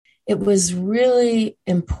it was really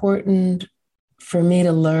important for me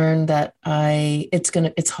to learn that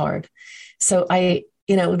it's hard. So the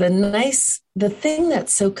thing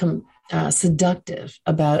that's so seductive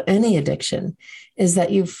about any addiction is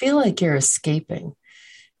that you feel like you're escaping.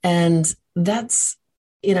 And that's,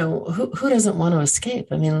 who doesn't want to escape?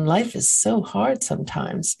 I mean, life is so hard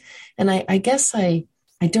sometimes. And I guess I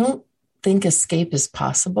don't think escape is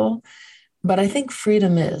possible, but I think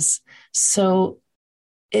freedom is. So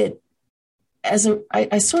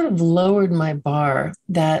I sort of lowered my bar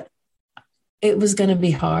that it was going to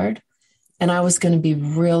be hard, and I was going to be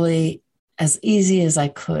really as easy as I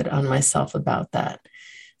could on myself about that.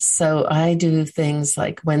 So I do things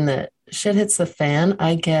like when the shit hits the fan,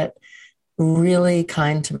 I get really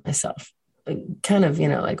kind to myself. Kind of,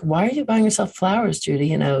 like, why are you buying yourself flowers,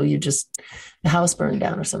 Judy? The house burned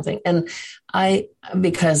down or something. And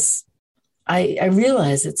because I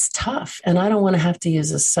realize it's tough and I don't want to have to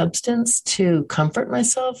use a substance to comfort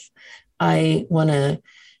myself. I want to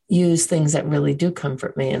use things that really do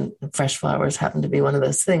comfort me, and fresh flowers happen to be one of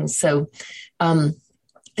those things. So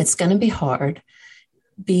it's going to be hard.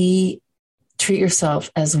 Treat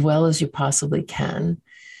yourself as well as you possibly can.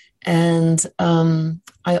 And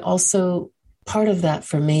I also, part of that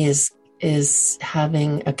for me is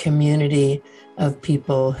having a community of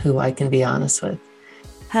people who I can be honest with.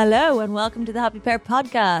 Hello and welcome to the Happy Pair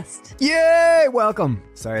podcast. Yay! Welcome.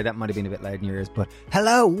 Sorry, that might have been a bit loud in your ears, but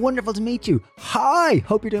hello, wonderful to meet you. Hi,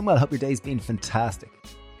 hope you're doing well. Hope your day's been fantastic.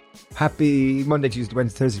 Happy Monday, Tuesday,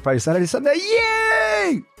 Wednesday, Thursday, Friday, Saturday, Sunday.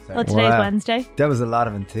 Yay! Well, today's Wednesday. That was a lot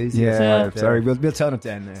of enthusiasm. Yeah, sorry, we'll tone it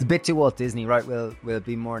down now. It's a bit too Walt Disney, right? We'll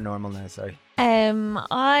be more normal now, sorry.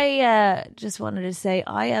 I just wanted to say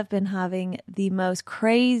I have been having the most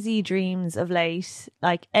crazy dreams of late,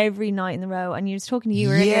 like every night in a row. And you was talking to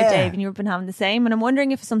you earlier, Dave, and you've been having the same. And I'm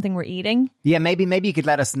wondering if it's something we're eating. Yeah, maybe you could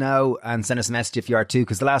let us know and send us a message if you are too.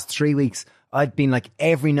 Because the last 3 weeks, I've been like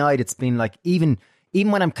every night. It's been like even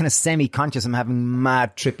when I'm kind of semi-conscious, I'm having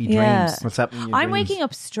mad trippy dreams. What's happening in your dreams? Waking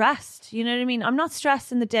up stressed. You know what I mean? I'm not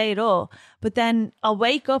stressed in the day at all. But then I'll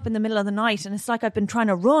wake up in the middle of the night and it's like I've been trying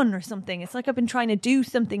to run or something. It's like I've been trying to do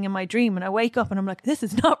something in my dream. And I wake up and I'm like, this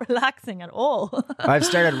is not relaxing at all. I've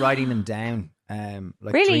started writing them down.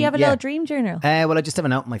 Really? You have a little dream journal? Well, I just have a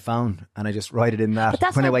note on my phone and I just write it in that. But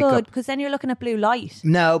that's when not I wake good up. Because then you're looking at blue light.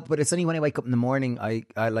 No, but it's only when I wake up in the morning.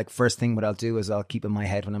 I like first thing what I'll do is I'll keep in my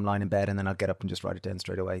head when I'm lying in bed and then I'll get up and just write it down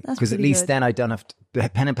straight away. Because at least then I don't have to,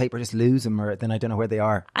 pen and paper just lose them, or then I don't know where they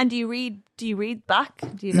are. And do you read back?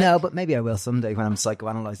 No, but maybe I will someday when I'm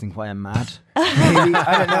psychoanalyzing why I'm mad. Maybe,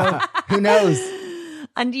 I don't know. Who knows?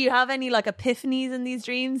 And do you have any like epiphanies in these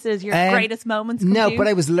dreams? Does your greatest moments come No, to? But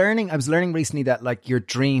I was learning recently that like your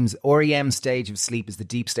dreams, REM stage of sleep is the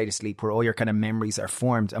deep state of sleep where all your kind of memories are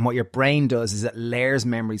formed. And what your brain does is it layers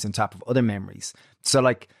memories on top of other memories. So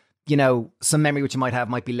like, some memory which you might have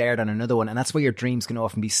might be layered on another one. And that's why your dreams can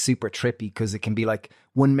often be super trippy, because it can be like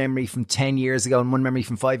one memory from 10 years ago and one memory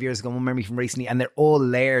from 5 years ago and one memory from recently. And they're all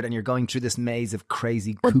layered and you're going through this maze of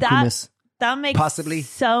crazy cuckoo-ness. That makes possibly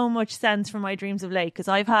so much sense for my dreams of late, because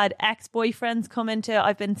I've had ex-boyfriends come into,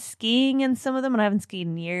 I've been skiing in some of them and I haven't skied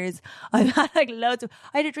in years. I've had like loads of,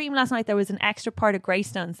 I had a dream last night there was an extra part of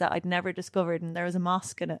Greystones that I'd never discovered and there was a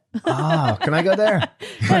mosque in it. Oh, can I go there?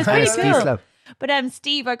 It's pretty cool. But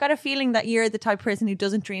Steve, I got a feeling that you're the type of person who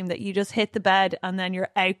doesn't dream, that you just hit the bed and then you're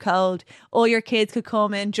out cold. All your kids could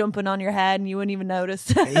come in jumping on your head and you wouldn't even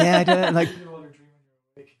notice. Yeah, I don't like.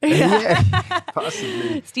 Yeah,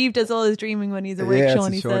 possibly. Steve does all his dreaming when he's awake. Yeah,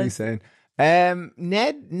 Sean, he says. Saying.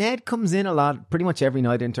 Ned comes in a lot, pretty much every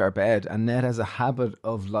night into our bed, and Ned has a habit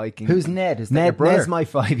of liking. Who's Ned? Is that your brother? Ned's my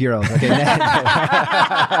 5-year-old. Okay,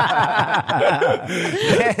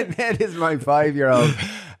 Ned is my 5-year-old.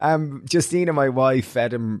 Justina, my wife,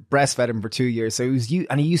 breastfed him for 2 years. So he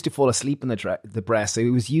used to fall asleep in the breast. So he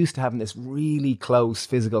was used to having this really close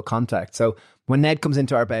physical contact. So when Ned comes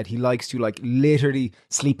into our bed, he likes to like literally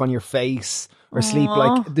sleep on your face or sleep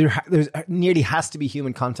like there's nearly has to be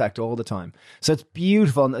human contact all the time. So it's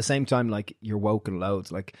beautiful. And at the same time, like you're woken loads.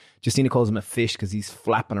 Like Justina calls him a fish because he's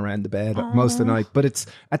flapping around the bed most of the night. But it's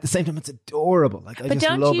at the same time, it's adorable. Like I just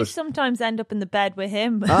love it. But don't you sometimes end up in the bed with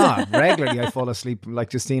him? Regularly I fall asleep.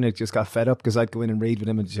 Like Justina just got fed up because I'd go in and read with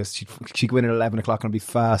him and she'd go in at 11 o'clock and I'd be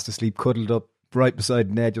fast asleep, cuddled up right beside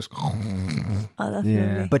Ned, just oh, that's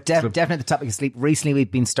lovely. But definitely the topic of sleep. Recently we've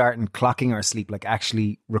been starting clocking our sleep, like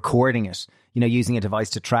actually recording it, using a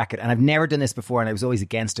device to track it. And I've never done this before and I was always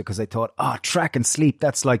against it because I thought, track and sleep,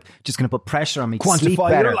 that's like just going to put pressure on me to sleep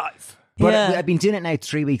better. Your life. But Yeah. I've been doing it now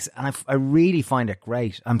 3 weeks, and I really find it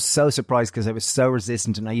great. I'm so surprised because I was so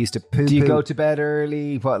resistant, and I used to poo. Do you go to bed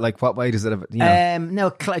early? What way does it? No,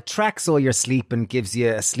 it tracks all your sleep and gives you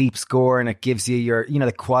a sleep score, and it gives you your,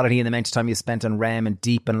 the quality and the amount of time you spent on REM and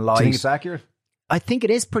deep and light. Do you think it's accurate? I think it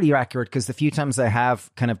is pretty accurate because the few times I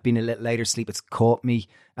have kind of been a little later sleep, it's caught me.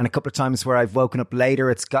 And a couple of times where I've woken up later,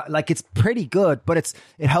 it's pretty good, but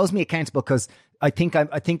it holds me accountable because I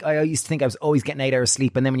used to think I was always getting 8 hours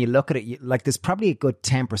sleep. And then when you look at it, there's probably a good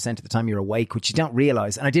 10% of the time you're awake, which you don't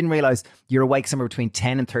realize. And I didn't realize you're awake somewhere between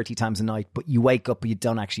 10 and 30 times a night, but you wake up, but you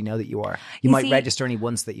don't actually know that you are. You might register only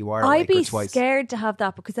once that you are awake or twice. I'd be scared to have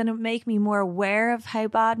that because then it would make me more aware of how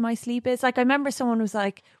bad my sleep is. Like I remember someone was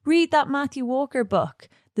like, read that Matthew Walker book,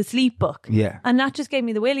 The Sleep Book. Yeah. And that just gave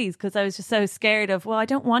me the willies because I was just so scared of, I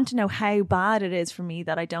don't want to know how bad it is for me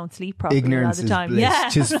that I don't sleep properly Ignorance all the time. is bliss. Yeah.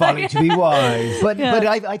 Just folly to be wise. But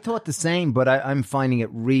I thought the same, but I'm finding it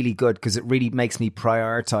really good because it really makes me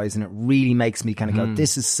prioritize, and it really makes me kind of go,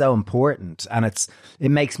 this is so important. And it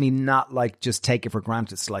makes me not like just take it for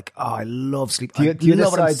granted. It's like, oh, I love sleep. I love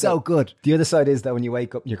it. I'm so good. The other side is that when you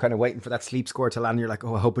wake up, you're kind of waiting for that sleep score to land. And you're like,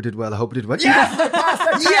 oh, I hope I did well. I hope I did well. Yes, I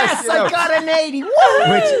passed that test, I got an 80. Woo!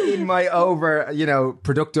 Which in my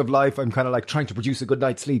productive life, I'm kind of like trying to produce a good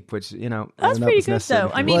night's sleep, which, That's pretty good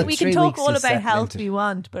though. I mean, Well, we can 3 talk weeks all to about settle health into. we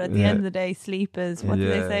want, but at the end of the day, sleep is, what do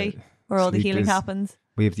they say? Where all the Sleep healing is- happens.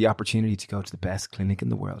 We have the opportunity to go to the best clinic in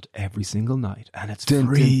the world every single night, and it's Dun, dun,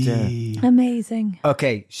 free. dun. Amazing.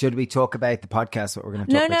 Okay, should we talk about the podcast, what we're going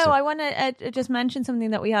to talk No, about? I want to just mention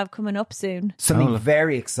something that we have coming up soon. Something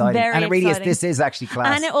very exciting. Very and it really exciting. this is actually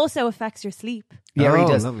class. And it also affects your sleep. Yeah, it really Oh,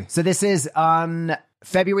 does. lovely. So this is on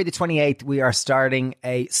February the 28th. We are starting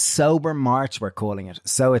a sober march, we're calling it.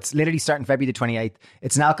 So it's literally starting February the 28th.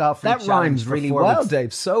 It's an alcohol-free That challenge rhymes for really 4 well, weeks.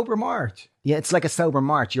 Dave. Sober March. Yeah, it's like a sober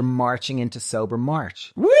march. You're marching into sober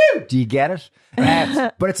march. Woo! Do you get it?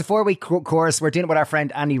 But it's a 4-week course. We're doing it with our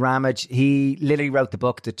friend Andy Ramage. He literally wrote the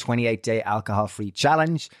book, The 28-Day Alcohol-Free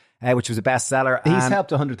Challenge, which was a bestseller. He's And- helped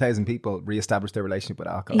 100,000 people reestablish their relationship with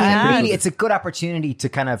alcohol. Yeah. And really, it's a good opportunity to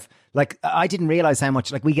kind of, like, I didn't realize how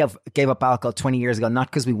much, like, we gave up alcohol 20 years ago, not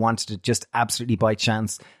because we wanted to, just absolutely by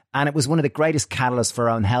chance. And it was one of the greatest catalysts for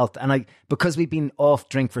our own health. And because we've been off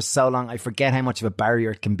drink for so long, I forget how much of a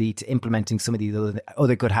barrier it can be to implementing some of these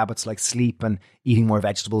other good habits like sleep and eating more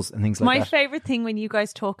vegetables and things like My that. favorite thing when you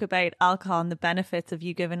guys talk about alcohol and the benefits of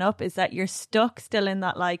you giving up is that you're stuck still in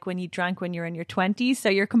that, like when you drank when you're in your 20s. So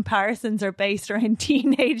your comparisons are based around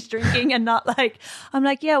teenage drinking and not like, I'm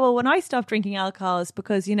like, yeah, well, when I stopped drinking alcohol is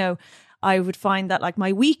because, I would find that like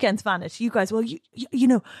my weekends vanished. You guys, well, you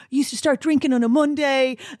used to start drinking on a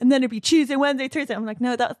Monday and then it'd be Tuesday, Wednesday, Thursday. I'm like,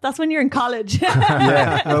 no, that's when you're in college.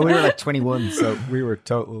 Yeah, well, we were like 21, so we were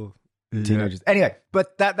total teenagers. Anyway,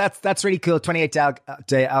 but that's really cool.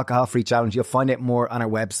 28-day alcohol-free challenge. You'll find out more on our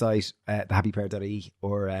website, thehappypair.ie,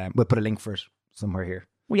 or we'll put a link for it somewhere here.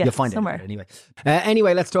 Yeah, You'll find somewhere. it anyway.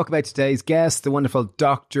 Anyway, let's talk about today's guest, the wonderful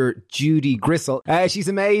Dr. Judy Grisel. She's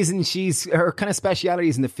amazing. Her kind of speciality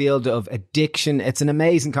is in the field of addiction. It's an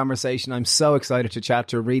amazing conversation. I'm so excited to chat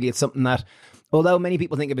to her. Really, it's something that, although many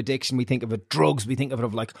people think of addiction, we think of it drugs, we think of it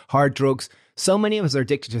of like hard drugs. So many of us are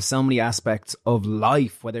addicted to so many aspects of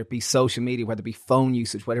life, whether it be social media, whether it be phone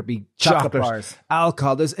usage, whether it be Chocolate chocolate, bars.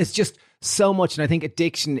 alcohol. It's just so much. And I think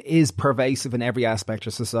addiction is pervasive in every aspect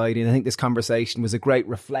of society. And I think this conversation was a great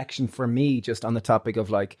reflection for me just on the topic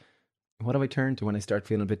of like, what do I turn to when I start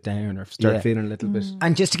feeling a bit down or start feeling a little bit? Mm.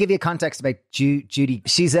 And just to give you a context about Judy,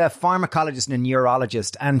 she's a pharmacologist and a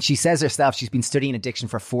neurologist. And she says herself, she's been studying addiction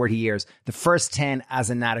for 40 years. The first 10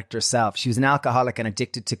 as an addict herself. She was an alcoholic and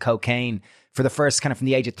addicted to cocaine for the first kind of from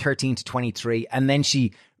the age of 13 to 23. And then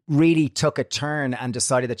she really took a turn and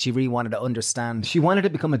decided that she really wanted to understand. She wanted to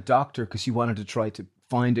become a doctor because she wanted to try to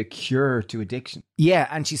find a cure to addiction. Yeah,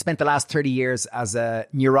 and she spent the last 30 years as a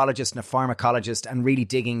neurologist and a pharmacologist and really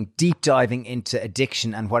deep diving into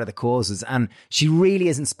addiction and what are the causes. And she really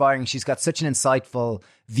is inspiring. She's got such an insightful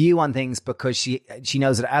view on things because she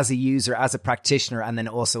knows it as a user, as a practitioner, and then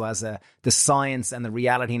also as the science and the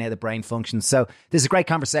reality and how the brain functions. So this is a great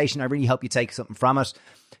conversation. I really hope you take something from it.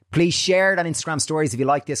 Please share it on Instagram stories if you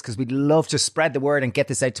like this, because we'd love to spread the word and get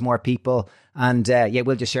this out to more people. And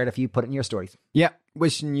we'll just share it if you put it in your stories. Yeah,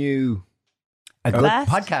 wishing you A good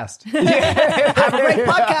Best. podcast. Have a great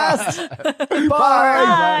podcast. Bye.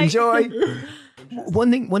 Bye. Enjoy.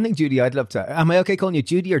 one thing, Judy. I'd love to. Am I okay calling you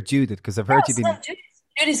Judy or Judith? Because I've heard you've been.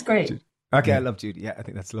 Judy's great. Okay, I love Judy. Yeah, I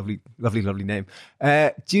think that's a lovely, lovely, lovely name.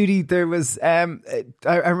 Judy, there was, I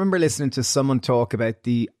remember listening to someone talk about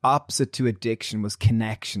the opposite to addiction was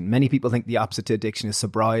connection. Many people think the opposite to addiction is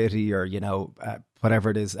sobriety or, whatever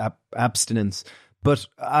it is, abstinence. But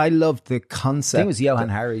I loved the concept. I think it was Johann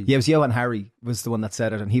Hari. Yeah, it was Johann Hari was the one that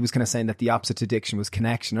said it. And he was kind of saying that the opposite to addiction was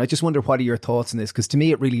connection. I just wonder, what are your thoughts on this? Because to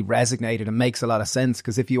me, it really resonated and makes a lot of sense.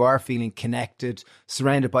 Because if you are feeling connected,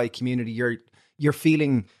 surrounded by a community, you're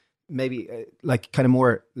feeling maybe like kind of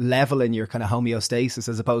more level in your kind of homeostasis,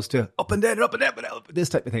 as opposed to up and down, this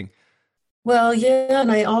type of thing. Well, yeah.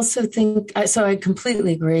 And I also think, so I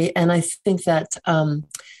completely agree. And I think that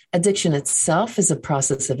addiction itself is a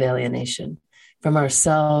process of alienation from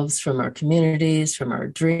ourselves, from our communities, from our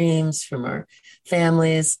dreams, from our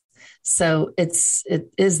families. So it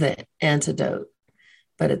is the antidote,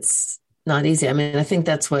 but it's not easy. I mean, I think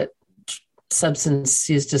that's what substance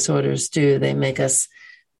use disorders do. They make us,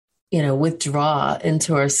 withdraw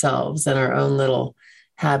into ourselves and our own little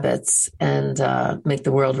habits and make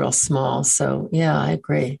the world real small. So yeah, I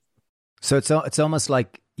agree. So it's almost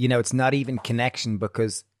like, it's not even connection,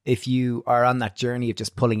 because if you are on that journey of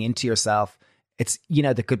just pulling into yourself, it's,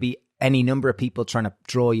 there could be any number of people trying to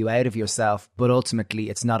draw you out of yourself, but ultimately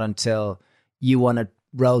it's not until you want to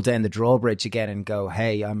roll down the drawbridge again and go,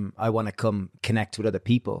 hey, I want to come connect with other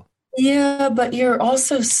people. Yeah, but you're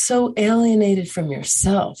also so alienated from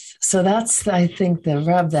yourself. So that's, I think, the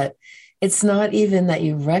rub, that it's not even that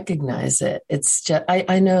you recognize it. It's just,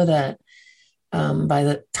 I know that by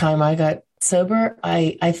the time I got sober,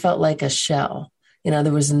 I felt like a shell.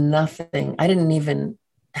 There was nothing. I didn't even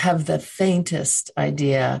have the faintest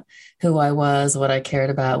idea who I was, what I cared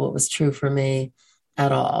about, what was true for me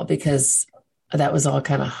at all, because that was all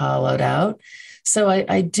kind of hollowed out. So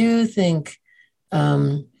I do think,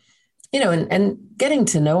 and getting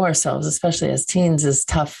to know ourselves, especially as teens, is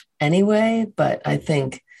tough anyway. But I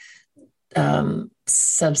think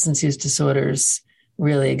substance use disorders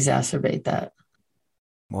really exacerbate that.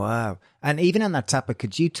 Wow. And even on that topic,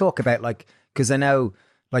 could you talk about, because I know,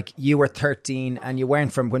 you were 13 and you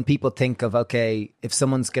weren't when people think of, okay, if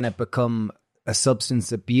someone's going to become a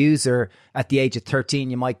substance abuser at the age of 13,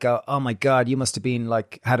 you might go, oh my God, you must have been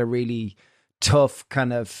had a really tough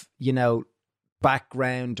kind of,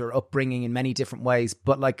 background or upbringing in many different ways.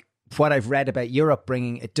 But what I've read about your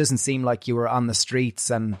upbringing, it doesn't seem like you were on the streets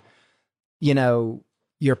and,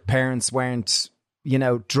 your parents weren't,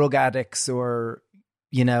 drug addicts or,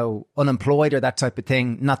 unemployed or that type of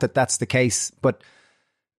thing. Not that that's the case, but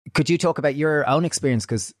could you talk about your own experience?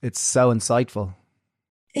 Because it's so insightful.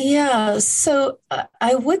 Yeah. So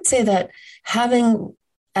I would say that having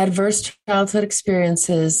adverse childhood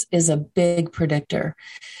experiences is a big predictor.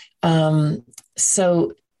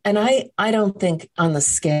 And I don't think on the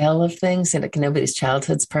scale of things, and nobody's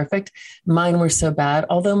childhood's perfect. Mine were so bad,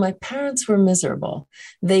 although my parents were miserable.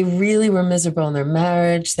 They really were miserable in their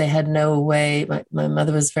marriage. They had no way. My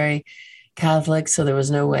mother was very Catholic, so there was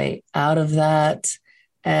no way out of that.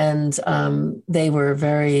 And they were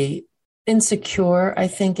very insecure, I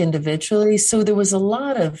think, individually. So there was a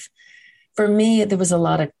lot of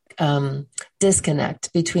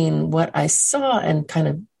disconnect between what I saw and kind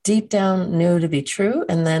of deep down knew to be true,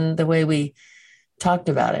 and then the way we talked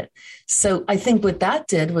about it. So I think what that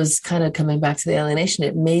did was kind of coming back to the alienation.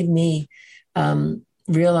 It made me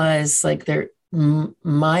realize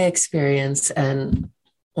my experience and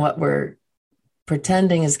what we're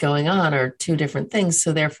pretending is going on are two different things.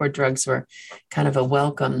 So therefore drugs were kind of a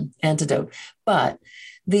welcome antidote. But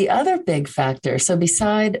the other big factor, so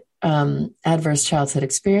beside adverse childhood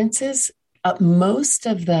experiences, most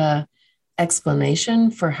of the explanation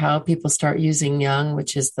for how people start using young,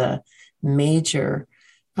 which is the major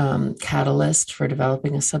catalyst for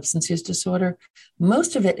developing a substance use disorder,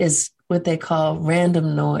 most of it is what they call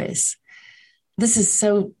random noise. This is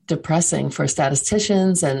so depressing for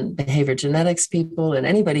statisticians and behavior genetics people and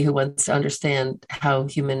anybody who wants to understand how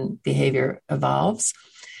human behavior evolves.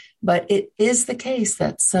 But it is the case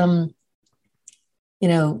that some,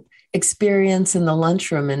 experience in the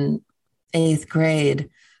lunchroom in 8th grade,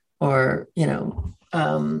 or,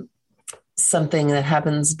 something that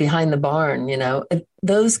happens behind the barn,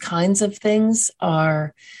 those kinds of things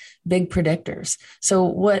are big predictors. So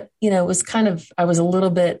what, was I was a little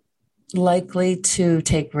bit likely to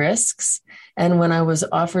take risks. And when I was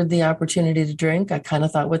offered the opportunity to drink, I kind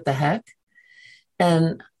of thought, what the heck?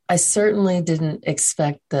 And I certainly didn't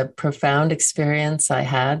expect the profound experience I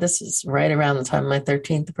had. This was right around the time of my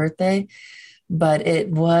 13th birthday, but it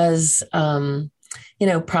was,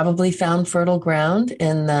 probably found fertile ground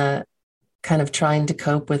in the kind of trying to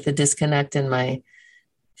cope with the disconnect in my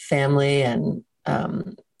family and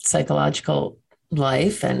psychological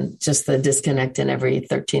life, and just the disconnect in every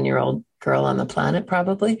 13-year-old girl on the planet,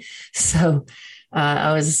 probably. So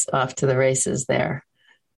I was off to the races there.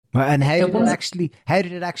 Well, and how It was, how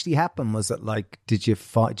did it actually happen? Was it like, did you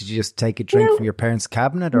just take a drink from your parents'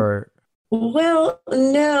 cabinet, or? well,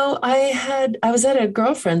 no, I was at a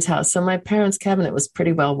girlfriend's house. So my parents' cabinet was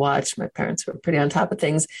pretty well watched. My parents were pretty on top of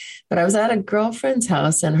things. But I was at a girlfriend's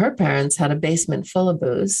house and her parents had a basement full of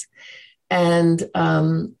booze. And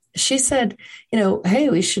she said, hey,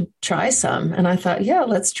 we should try some. And I thought, yeah,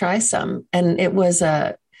 let's try some. And it was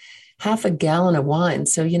a half a gallon of wine.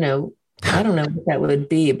 So, I don't know what that would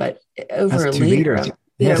be, but over That's a 2 liter, liters.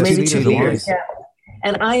 Yeah, maybe 2 2 liters of wine. liters. Yeah.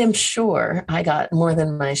 And I am sure I got more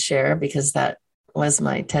than my share because that was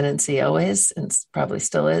my tendency always and probably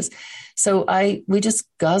still is. So we just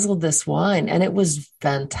guzzled this wine and it was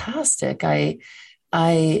fantastic. It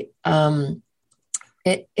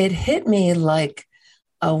hit me like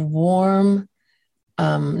a warm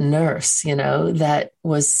nurse, that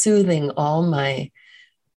was soothing all my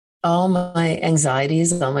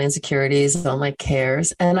anxieties, all my insecurities, all my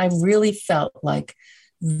cares. And I really felt like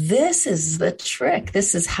this is the trick.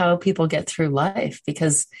 This is how people get through life.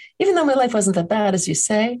 Because even though my life wasn't that bad, as you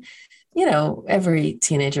say, every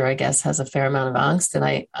teenager, I guess, has a fair amount of angst.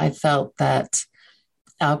 And I felt that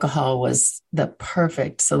alcohol was the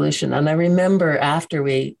perfect solution. And I remember after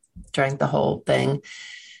we drank the whole thing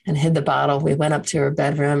and hid the bottle, we went up to her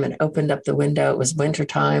bedroom and opened up the window. It was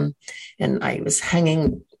wintertime. And I was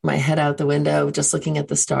hanging my head out the window, just looking at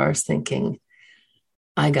the stars, thinking,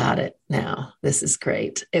 I got it now. This is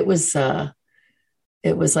great. It was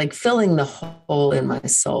like filling the hole in my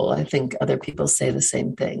soul. I think other people say the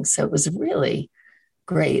same thing. So it was really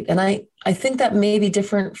great. And I think that may be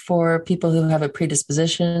different for people who have a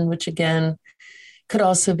predisposition, which again, could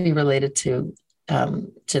also be related to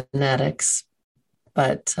genetics,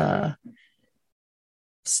 but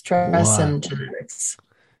stress and genetics.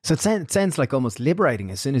 So it sounds like almost liberating.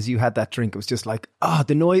 As soon as you had that drink, it was just like,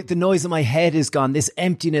 the noise in my head is gone. This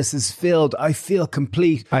emptiness is filled. I feel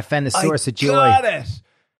complete. I found the source of joy. Got it.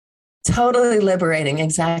 Totally liberating.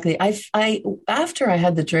 Exactly. I after I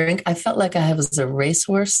had the drink, I felt like I was a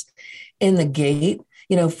racehorse in the gate,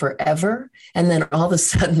 forever. And then all of a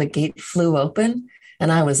sudden the gate flew open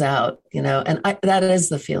and I was out, and that is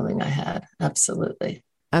the feeling I had. Absolutely.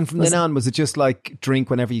 And from then on, was it just like drink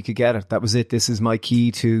whenever you could get it? That was it. This is my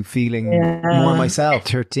key to feeling more myself.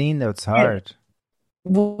 13, though, it's hard.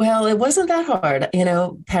 Well, it wasn't that hard,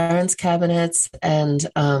 parents' cabinets and,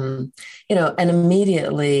 and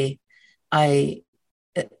immediately as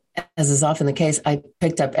is often the case, I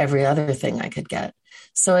picked up every other thing I could get.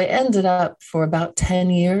 So I ended up for about 10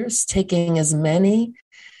 years taking as many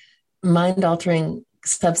mind-altering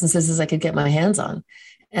substances as I could get my hands on.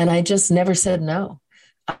 And I just never said no.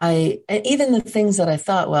 Even the things that I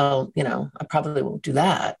thought, well, I probably won't do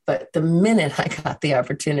that. But the minute I got the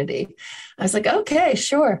opportunity, I was like, okay,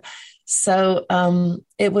 sure. So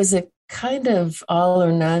it was a kind of all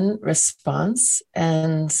or none response.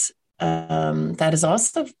 And that is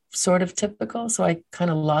also sort of typical. So I kind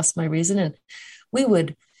of lost my reason. And we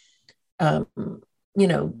would,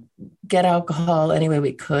 get alcohol any way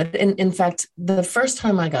we could. And in fact, the first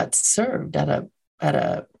time I got served at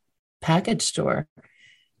a package store,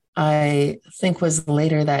 I think was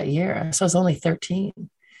later that year. So I was only 13.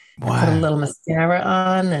 Wow. I put a little mascara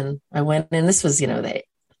on and I went in. This was, the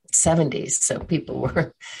 70s. So people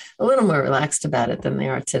were a little more relaxed about it than they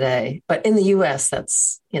are today. But in the US,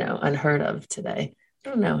 that's, unheard of today. I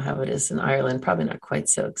don't know how it is in Ireland. Probably not quite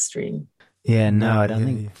so extreme. Yeah, no, I don't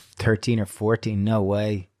think 13 or 14. No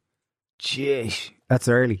way. Jeez, that's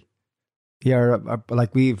early. Yeah,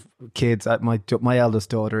 like we've kids. My eldest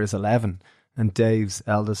daughter is 11. And Dave's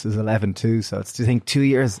eldest is 11 too, so it's, I think, 2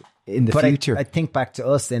 years in the future. I think back to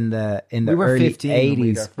us in the early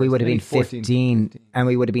 80s, we would have been 15 and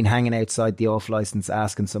we would have been hanging outside the off license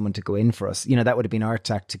asking someone to go in for us. That would have been our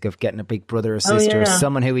tactic of getting a big brother or sister or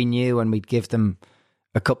someone who we knew, and we'd give them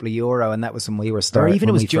a couple of euro, and that was when we were starting. Or even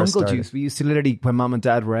it was jungle juice. We used to literally, when mom and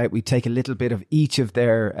dad were out, we'd take a little bit of each of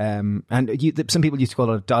their, some people used to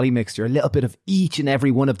call it a dolly mixture, a little bit of each and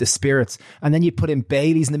every one of the spirits, and then you'd put in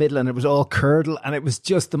Baileys in the middle, and it was all curdle, and it was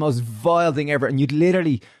just the most vile thing ever, and you'd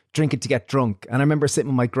literally drink it to get drunk. And I remember sitting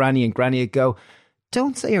with my granny, and granny would go,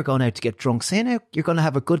 don't say you're going out to get drunk. Say now you're going to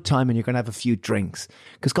have a good time and you're going to have a few drinks.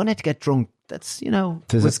 Because going out to get drunk, that's,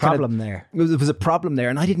 there's a problem there. There was a problem there,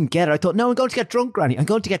 and I didn't get it. I thought, no, I'm going to get drunk, Granny. I'm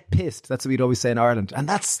going to get pissed. That's what we'd always say in Ireland. And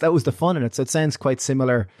that was the fun in it. So it sounds quite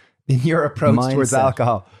similar in your approach towards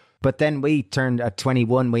alcohol. But then we turned at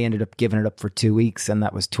 21, we ended up giving it up for 2 weeks, and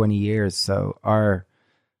that was 20 years. So our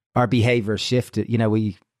behavior shifted.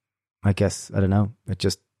 I guess, I don't know. It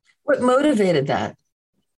just... What motivated that?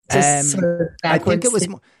 I think it was.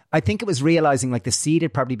 I think it was realizing like the seed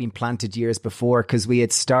had probably been planted years before, because we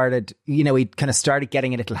had started, we'd kind of started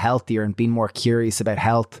getting a little healthier and being more curious about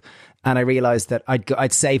health. And I realized that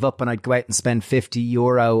I'd save up and I'd go out and spend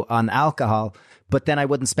 €50 on alcohol, but then I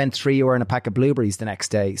wouldn't spend €3 on a pack of blueberries the next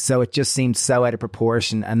day. So it just seemed so out of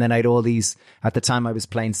proportion. And then I'd all these, at the time I was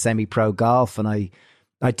playing semi-pro golf, and I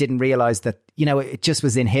didn't realize that, it just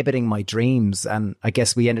was inhibiting my dreams. And I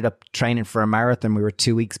guess we ended up training for a marathon. We were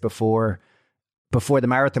 2 weeks before the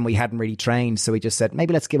marathon. We hadn't really trained. So we just said,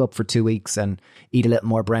 maybe let's give up for 2 weeks and eat a little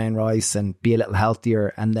more brown rice and be a little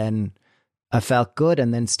healthier. And then I felt good.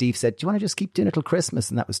 And then Steve said, do you want to just keep doing it till Christmas?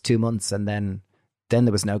 And that was 2 months. And then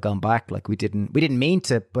there was no going back. Like we didn't mean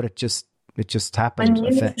to, but it just happened.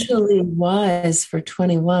 Unusually wise for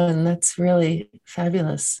 21. That's really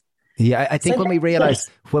fabulous. Yeah, I think when we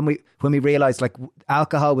realized like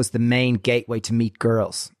alcohol was the main gateway to meet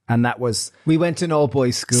girls, and that was, we went to an all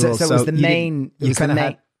boys school, so it was the main. It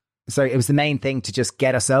was the main thing to just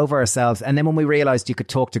get us over ourselves. And then when we realized you could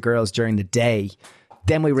talk to girls during the day,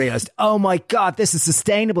 then we realized, oh my God, this is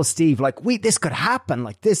sustainable, Steve. Like this could happen.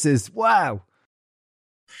 Like this is wow.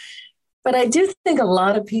 But I do think a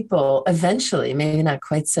lot of people eventually, maybe not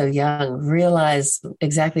quite so young, realize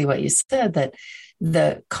exactly what you said, that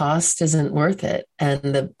the cost isn't worth it and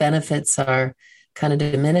the benefits are kind of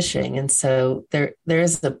diminishing. And so there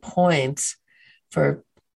is a point for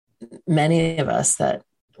many of us that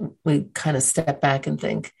we kind of step back and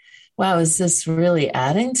think, wow, is this really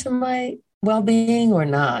adding to my well-being or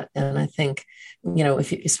not? And I think,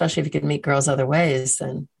 especially if you could meet girls other ways,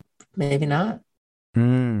 then maybe not.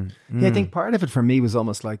 Yeah, I think part of it for me was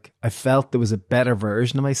almost like I felt there was a better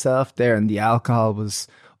version of myself there, and the alcohol was,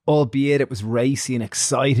 albeit it was racy and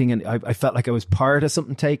exciting, and I felt like I was part of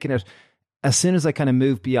something taking it. As soon as I kind of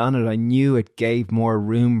moved beyond it, I knew it gave more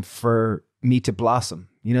room for me to blossom.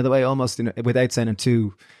 The way almost, without sounding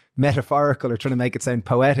too metaphorical or trying to make it sound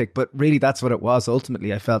poetic, but really that's what it was.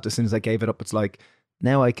 Ultimately, I felt as soon as I gave it up, it's like,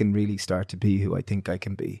 now I can really start to be who I think I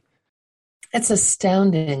can be. It's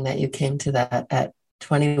astounding that you came to that at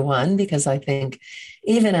 21, because I think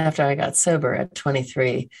even after I got sober at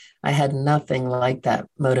 23, I had nothing like that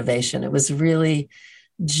motivation. It was really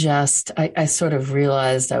just, I sort of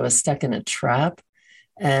realized I was stuck in a trap,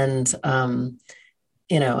 and, I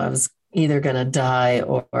was either going to die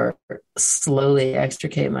or slowly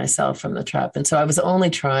extricate myself from the trap. And so I was only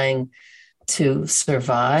trying to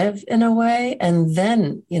survive in a way. And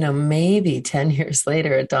then, maybe 10 years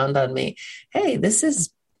later, it dawned on me, hey, this is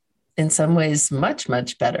in some ways much,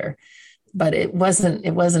 much better. But it wasn't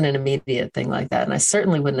an immediate thing like that. And I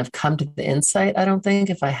certainly wouldn't have come to the insight, I don't think,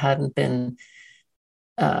 if I hadn't been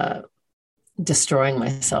destroying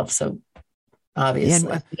myself so obviously.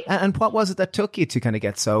 Yeah, and what was it that took you to kind of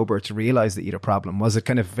get sober, to realize that you had a problem? Was it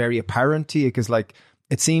kind of very apparent to you? Because like,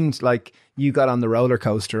 it seemed like you got on the roller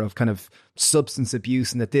coaster of kind of substance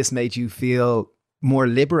abuse, and that this made you feel more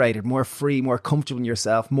liberated, more free, more comfortable in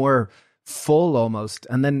yourself, more full almost.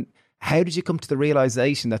 And then how did you come to the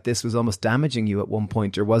realization that this was almost damaging you at one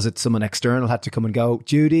point? Or was it someone external had to come and go,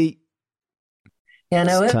 Judy? Yeah,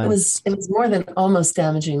 no, it was more than almost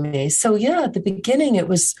damaging me. So yeah, at the beginning it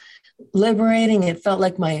was liberating. It felt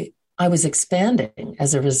like I was expanding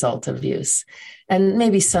as a result of use. And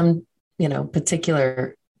maybe some,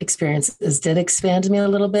 particular experiences did expand me a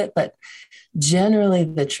little bit, but generally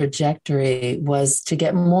the trajectory was to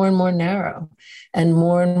get more and more narrow and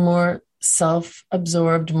more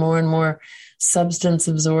self-absorbed, more and more substance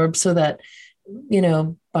absorbed, so that,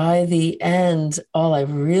 by the end, all I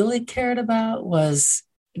really cared about was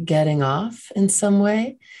getting off in some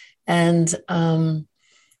way. And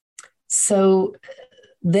so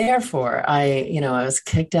therefore, I was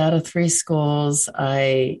kicked out of 3 schools.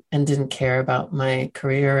 And didn't care about my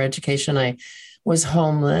career or education. I was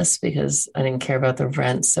homeless because I didn't care about the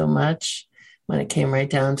rent so much when it came right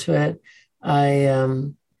down to it.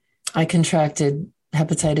 I contracted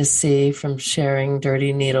hepatitis C from sharing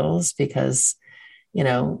dirty needles because,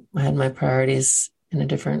 I had my priorities in a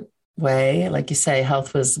different way. Like you say,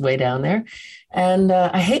 health was way down there. And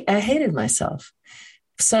I hated myself.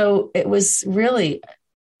 So it was really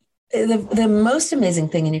the most amazing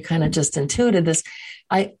thing, and you kind of just intuited this.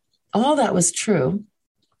 All that was true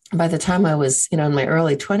by the time I was, in my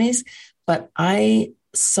early 20s, but I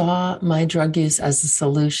saw my drug use as a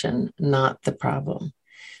solution, not the problem.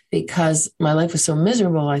 Because my life was so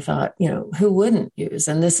miserable, I thought, who wouldn't use?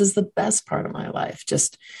 And this is the best part of my life.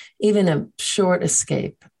 Just even a short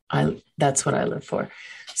escape. That's what I live for.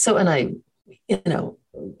 So, and I,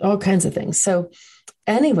 all kinds of things. So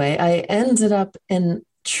anyway, I ended up in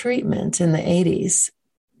treatment in the 80s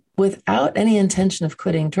without any intention of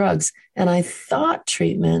quitting drugs. And I thought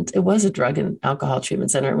treatment, it was a drug and alcohol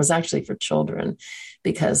treatment center. It was actually for children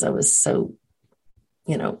because I was so,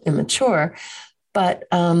 immature. But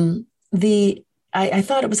I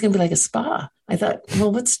thought it was going to be like a spa. I thought,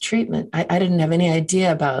 well, what's treatment? I didn't have any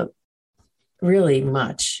idea about really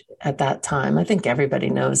much at that time. I think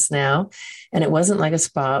everybody knows now. And it wasn't like a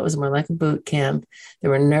spa. It was more like a boot camp.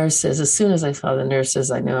 There were nurses. As soon as I saw the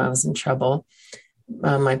nurses, I knew I was in trouble.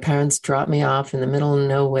 My parents dropped me off in the middle of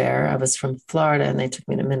nowhere. I was from Florida and they took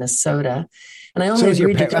me to Minnesota. And I only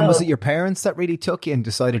agreed to go. And was it your parents that really took you and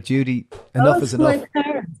decided, Judy, enough is enough? My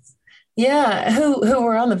parents. Yeah, who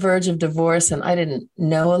were on the verge of divorce. And I didn't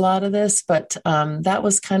know a lot of this, but that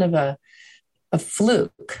was kind of a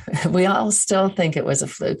fluke. We all still think it was a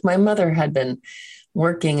fluke. My mother had been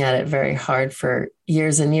working at it very hard for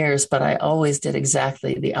years and years, but I always did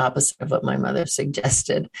exactly the opposite of what my mother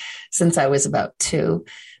suggested since I was about 2.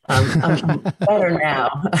 I'm better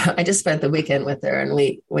now. I just spent the weekend with her and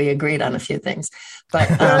we agreed on a few things. But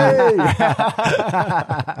now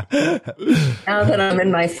that I'm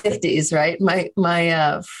in my 50s, right?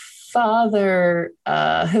 My father,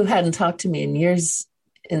 who hadn't talked to me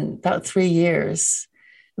in about 3 years,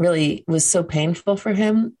 really was so painful for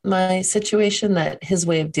him, my situation, that his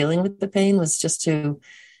way of dealing with the pain was just to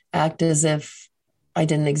act as if I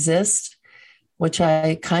didn't exist, which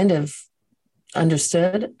I kind of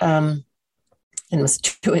understood and was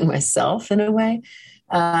doing myself in a way.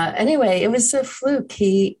 Anyway, it was a fluke.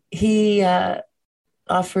 He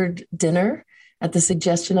offered dinner at the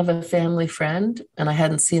suggestion of a family friend, and I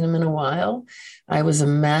hadn't seen him in a while. I was a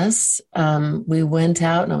mess. We went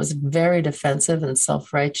out and I was very defensive and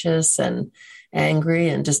self-righteous and angry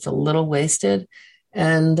and just a little wasted.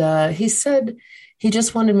 And he said he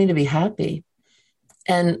just wanted me to be happy.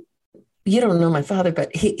 And you don't know my father,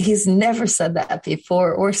 but he's never said that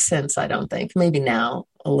before or since, I don't think. Maybe now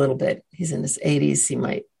a little bit. He's in his 80s. He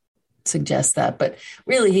might suggest that. But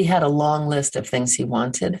really, he had a long list of things he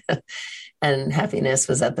wanted. And happiness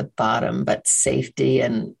was at the bottom, but safety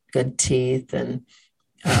and good teeth and,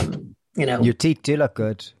 Your teeth do look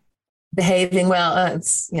good. Behaving well.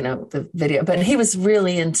 It's, the video. But he was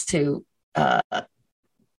really into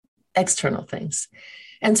external things.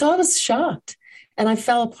 And so I was shocked and I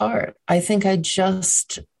fell apart. I think I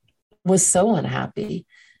just was so unhappy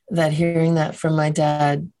that hearing that from my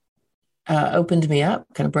dad opened me up,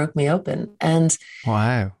 kind of broke me open. And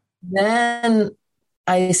wow. Then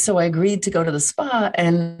I agreed to go to the spa,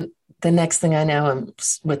 and the next thing I know, I'm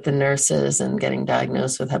with the nurses and getting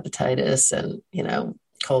diagnosed with hepatitis and,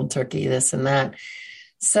 cold turkey, this and that.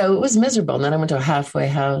 So it was miserable. And then I went to a halfway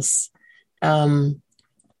house. And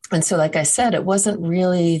so, like I said, it wasn't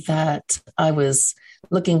really that I was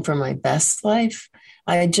looking for my best life.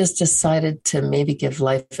 I just decided to maybe give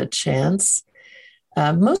life a chance,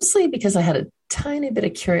 mostly because I had a tiny bit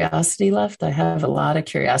of curiosity left. I have a lot of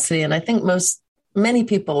curiosity. And I think many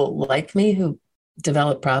people like me who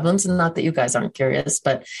develop problems, and not that you guys aren't curious,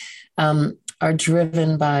 but are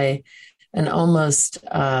driven by an almost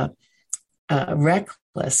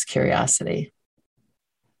reckless curiosity.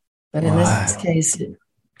 But in this case, it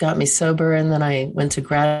got me sober. And then I went to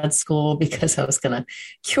grad school because I was going to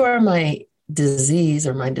cure my disease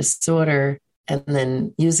or my disorder and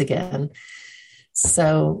then use again.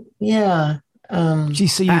 So, yeah. Gee,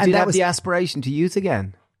 so you did have the aspiration to use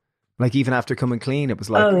again? Like even after coming clean, it was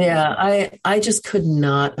like... Oh, yeah. I just could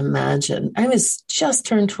not imagine. I was just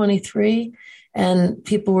turned 23 and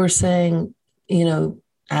people were saying,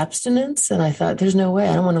 abstinence. And I thought, there's no way.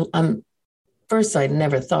 I don't want to... First, I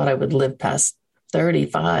never thought I would live past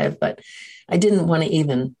 35, but I didn't want to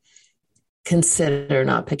even consider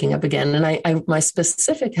not picking up again. And my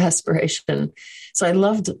specific aspiration... So I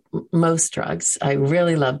loved most drugs. I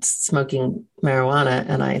really loved smoking marijuana,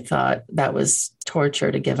 and I thought that was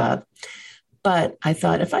torture to give up. But I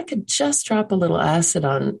thought if I could just drop a little acid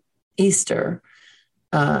on Easter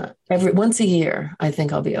once a year, I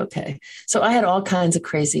think I'll be okay. So I had all kinds of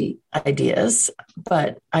crazy ideas,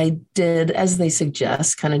 but I did, as they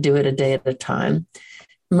suggest, kind of do it a day at a time,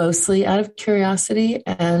 mostly out of curiosity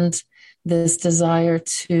and this desire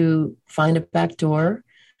to find a back door.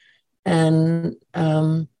 And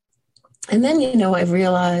then, I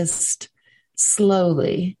realized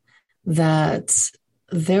slowly that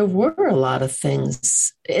there were a lot of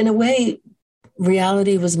things. In a way,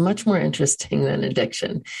 reality was much more interesting than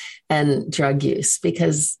addiction and drug use,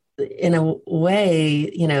 because in a way,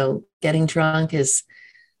 getting drunk is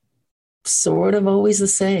sort of always the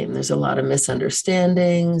same. There's a lot of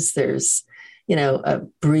misunderstandings. There's a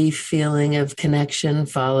brief feeling of connection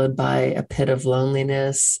followed by a pit of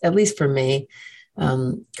loneliness, at least for me.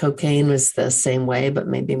 Cocaine was the same way, but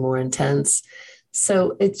maybe more intense.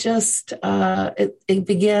 So it just, it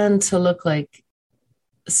began to look like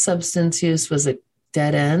substance use was a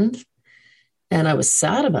dead end. And I was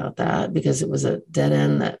sad about that because it was a dead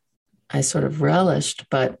end that I sort of relished.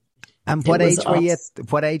 But and what age were you?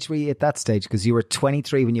 What age were you at that stage? Because you were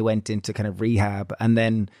 23 when you went into kind of rehab, and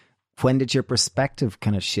then when did your perspective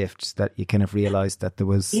kind of shift that you kind of realized that there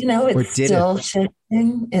was? It's still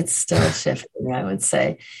shifting. It's still shifting. I would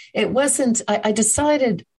say it wasn't. I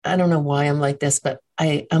decided. I don't know why I'm like this, but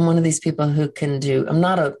I'm one of these people who can do. I'm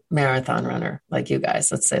not a marathon runner like you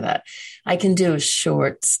guys. Let's say that I can do a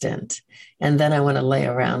short stint, and then I want to lay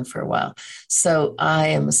around for a while. So I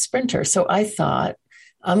am a sprinter. So I thought,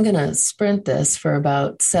 I'm going to sprint this for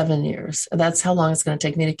about 7 years. That's how long it's going to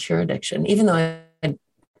take me to cure addiction, even though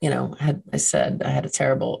I said I had a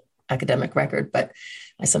terrible academic record, but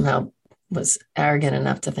I somehow was arrogant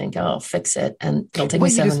enough to think, I'll fix it. And it'll take me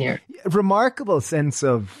 7 years. Remarkable sense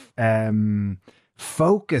of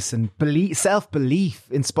focus and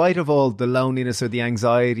self-belief, in spite of all the loneliness or the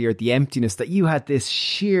anxiety or the emptiness, that you had this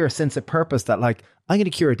sheer sense of purpose that, like, I'm going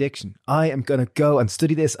to cure addiction. I am going to go and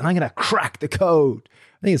study this and I'm going to crack the code.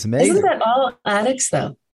 I think it's amazing. Isn't that all addicts,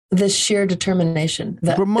 though? The sheer determination.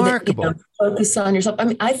 Remarkable. Focus on yourself. I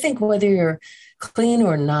mean, I think whether you're clean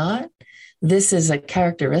or not, this is a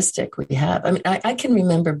characteristic we have. I mean, I can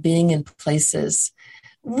remember being in places,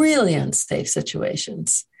 really unsafe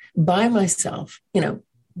situations by myself,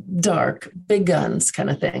 dark, big guns kind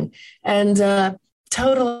of thing. And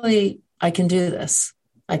totally, I can do this.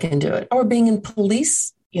 I can do it. Or being in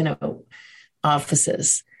police,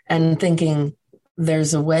 offices and thinking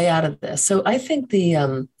there's a way out of this. So I think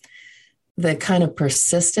the kind of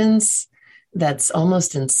persistence that's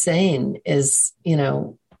almost insane is,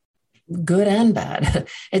 good and bad.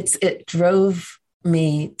 It drove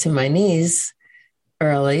me to my knees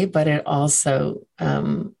early, but it also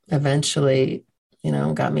eventually,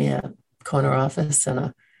 got me a corner office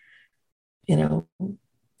and a,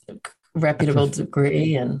 reputable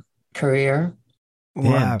degree and career.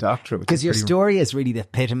 Yeah, doctorate. Because your story is really the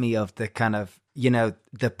epitome of the kind of,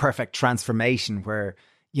 the perfect transformation where,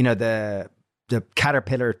 the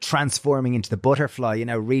caterpillar transforming into the butterfly,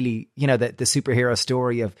 really, the superhero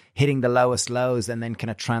story of hitting the lowest lows and then kind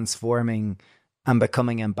of transforming and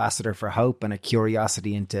becoming ambassador for hope and a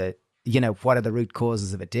curiosity into, what are the root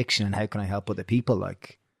causes of addiction and how can I help other people?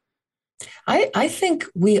 Like, I think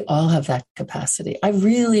we all have that capacity. I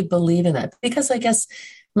really believe in that because I guess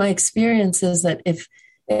my experience is that if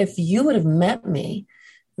you would have met me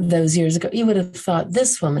those years ago, you would have thought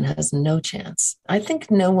this woman has no chance. I think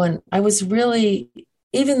I was really,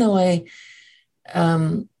 even though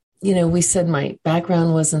we said my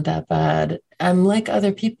background wasn't that bad, I'm like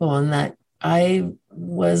other people in that I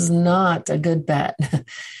was not a good bet.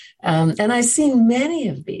 And I've seen many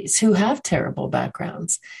of these who have terrible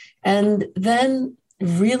backgrounds and then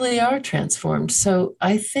really are transformed. So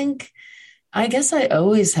I guess I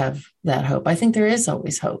always have that hope. I think there is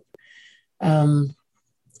always hope.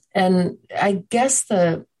 And I guess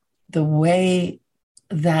the way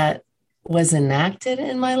that was enacted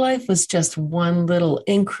in my life was just one little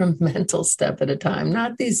incremental step at a time,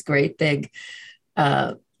 not these great big,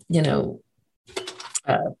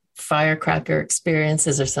 firecracker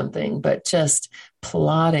experiences or something, but just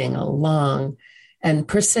plodding along and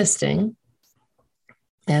persisting.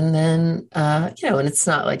 And then, and it's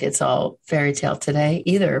not like it's all fairy tale today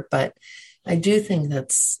either, but I do think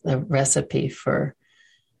that's a recipe for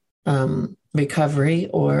recovery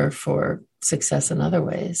or for success in other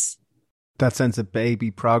ways. That sense of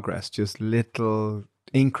baby progress, just little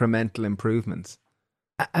incremental improvements.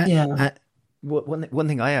 One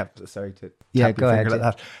thing I have, sorry to go ahead.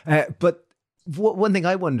 Like that. But one thing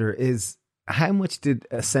I wonder is how much did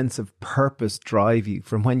a sense of purpose drive you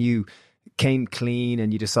from when you came clean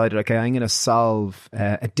and you decided, okay, I'm going to solve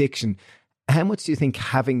addiction? How much do you think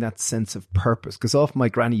having that sense of purpose, because often my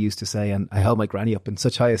granny used to say, and I held my granny up in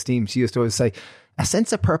such high esteem, she used to always say, a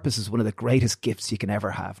sense of purpose is one of the greatest gifts you can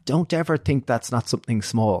ever have. Don't ever think that's not something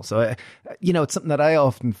small. So, it's something that I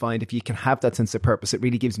often find, if you can have that sense of purpose, it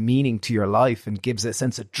really gives meaning to your life and gives a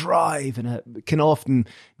sense of drive, and it can often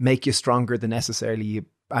make you stronger than necessarily you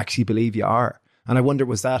actually believe you are. And I wonder,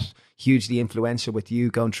 was that hugely influential with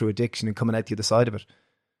you going through addiction and coming out the other side of it?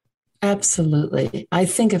 Absolutely. I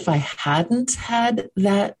think if I hadn't had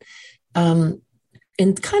that kind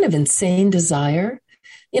of insane desire,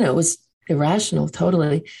 it was irrational,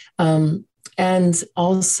 totally. And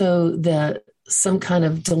also some kind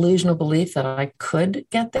of delusional belief that I could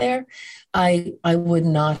get there, I would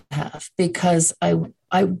not have, because I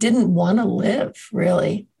didn't want to live,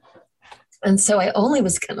 really. And so I only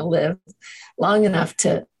was going to live long enough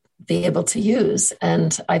to be able to use.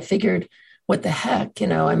 And I figured, what the heck,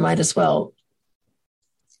 I might as well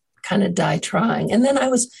kind of die trying. And then I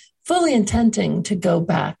was fully intending to go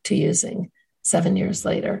back to using 7 years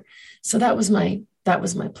later. So that was my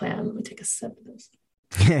plan. Let me take a sip of this.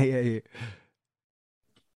 Yeah.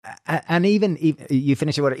 And even you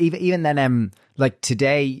finish your water. Even then, like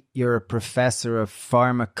today, you're a professor of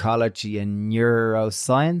pharmacology and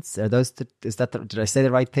neuroscience. Did I say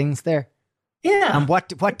the right things there? Yeah. And what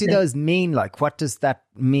do those mean? Like, what does that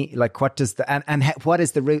mean? Like, what does what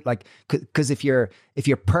is the root? Like, because if your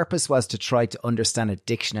purpose was to try to understand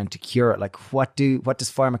addiction and to cure it, like, what does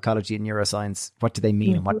pharmacology and neuroscience? What do they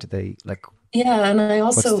mean, and what do they like? Yeah, and I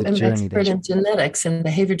also am expert there? in genetics and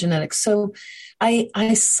behavior genetics. So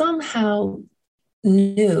I somehow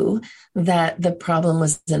knew that the problem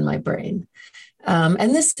was in my brain.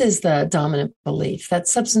 And this is the dominant belief that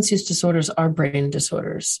substance use disorders are brain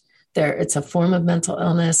disorders. It's a form of mental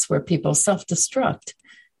illness where people self-destruct,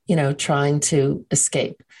 trying to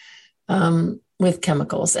escape with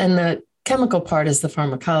chemicals. And the chemical part is the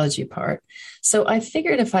pharmacology part. So I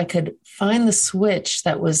figured if I could find the switch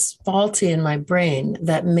that was faulty in my brain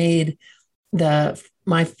that made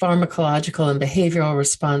my pharmacological and behavioral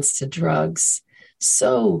response to drugs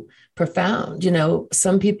so profound.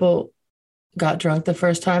 Some people got drunk the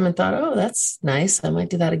first time and thought, oh, that's nice, I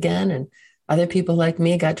might do that again. And other people like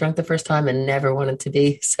me got drunk the first time and never wanted to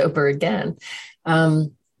be sober again.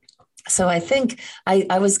 So I think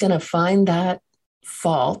I was going to find that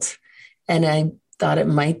fault, and I thought it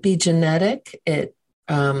might be genetic. It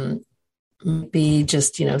might be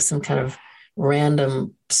just, some kind of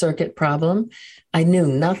random circuit problem. I knew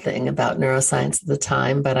nothing about neuroscience at the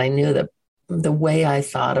time, but I knew that the way I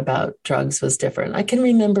thought about drugs was different. I can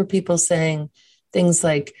remember people saying things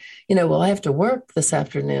like, well, I have to work this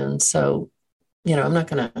afternoon, so, I'm not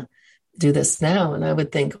going to do this now. And I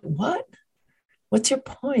would think, what? What's your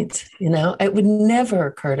point? It would never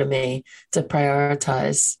occur to me to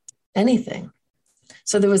prioritize anything.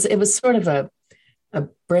 So it was sort of a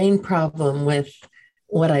brain problem with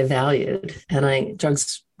what I valued. And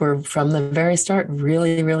drugs were from the very start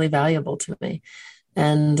really, really valuable to me.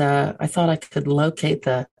 And I thought I could locate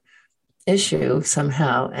the issue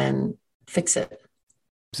somehow and fix it.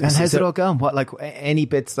 And how's it all going? What, like, any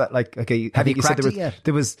bits that, like, okay, have you said cracked it yet?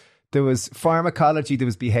 There was pharmacology, there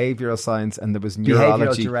was behavioral science, and there was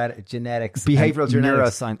neurology. Genetics. Behavioral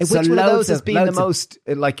neuroscience. Which one of those has been the most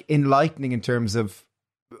like enlightening in terms of,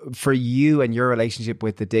 for you and your relationship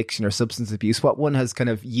with addiction or substance abuse? What one has kind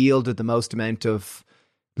of yielded the most amount of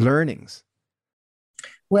learnings?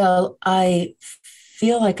 Well, I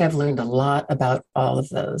feel like I've learned a lot about all of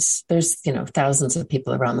those. There's, thousands of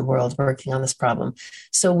people around the world working on this problem.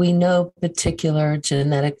 So we know particular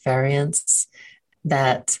genetic variants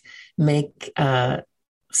that make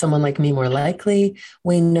someone like me more likely.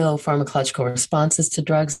 We know pharmacological responses to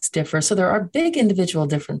drugs differ. So there are big individual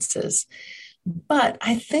differences. But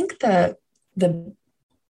I think the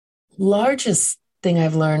largest thing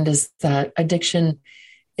I've learned is that addiction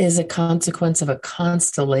is a consequence of a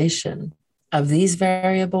constellation of these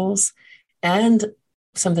variables, and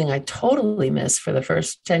something I totally missed for the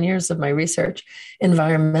first 10 years of my research,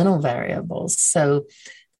 environmental variables. So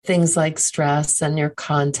things like stress and your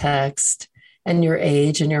context and your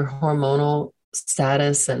age and your hormonal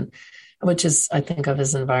status, and which is, I think of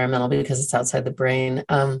as environmental because it's outside the brain.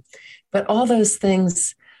 But all those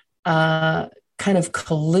things kind of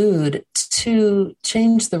collude to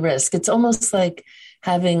change the risk. It's almost like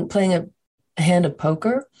playing a hand of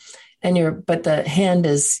poker, but the hand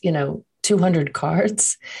is, 200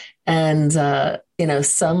 cards, and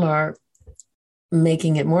some are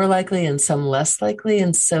making it more likely and some less likely.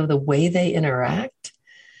 And so the way they interact,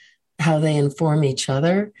 how they inform each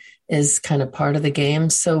other, is kind of part of the game.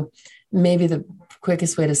 So maybe the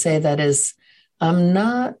quickest way to say that is, I'm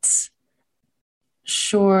not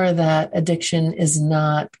sure that addiction is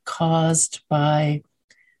not caused by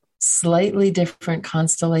slightly different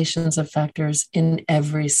constellations of factors in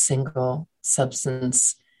every single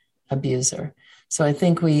substance abuser. So I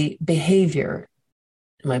think behavior,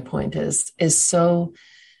 my point is so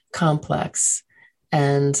complex.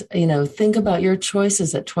 And, think about your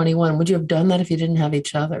choices at 21. Would you have done that if you didn't have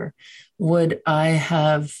each other? Would I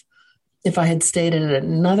have, if I had stayed at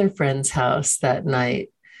another friend's house that night,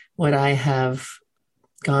 would I have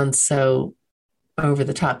gone so over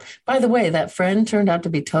the top? By the way, that friend turned out to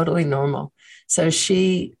be totally normal. So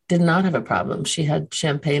she did not have a problem. She had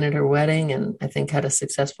champagne at her wedding and I think had a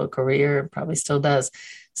successful career and probably still does.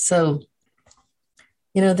 So,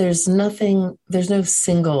 there's no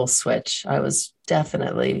single switch. I was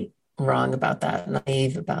definitely wrong about that,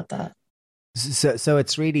 naive about that. So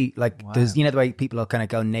it's really like there's, the way people will kind of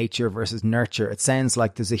go nature versus nurture. It sounds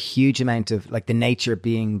like there's a huge amount of like the nature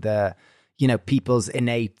being the, people's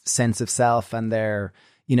innate sense of self and their,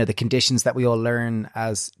 the conditions that we all learn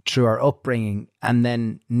as through our upbringing, and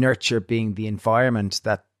then nurture being the environment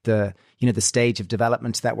that the stage of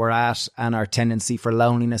development that we're at, and our tendency for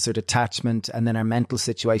loneliness or detachment, and then our mental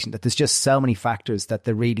situation. That there's just so many factors that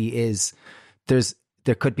there really is.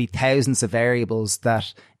 There could be thousands of variables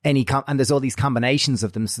that and there's all these combinations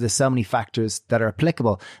of them. So there's so many factors that are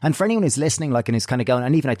applicable. And for anyone who's listening, and who's kind of going,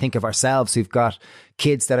 and even I think of ourselves who've got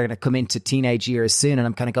kids that are going to come into teenage years soon. And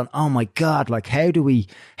I'm kind of going, oh my God, how do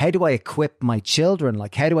I equip my children?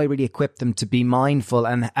 How do I really equip them to be mindful?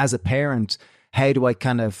 And as a parent, how do I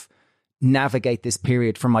kind of navigate this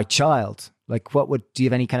period for my child? Do you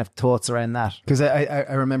have any kind of thoughts around that? Because I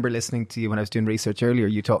remember listening to you when I was doing research earlier,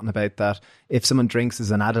 you talking about that if someone drinks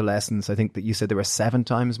as an adolescent, I think that you said they were 7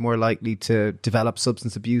 times more likely to develop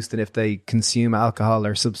substance abuse than if they consume alcohol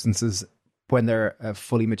or substances when they're a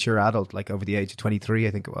fully mature adult, over the age of 23,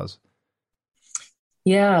 I think it was.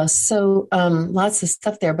 Yeah, so lots of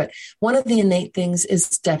stuff there. But one of the innate things is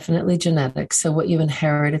definitely genetics. So what you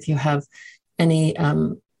inherit if you have any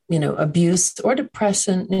abuse or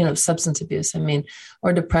depression, substance abuse,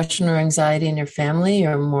 or depression or anxiety in your family,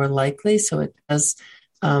 you're more likely. So it does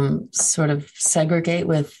sort of segregate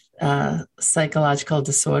with psychological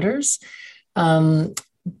disorders.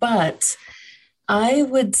 But I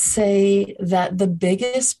would say that the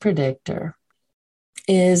biggest predictor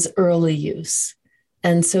is early use.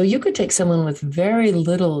 And so you could take someone with very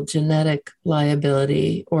little genetic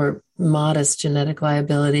liability or modest genetic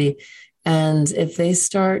liability, and if they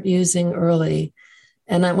start using early,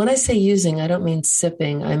 and when I say using, I don't mean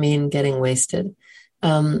sipping, I mean getting wasted,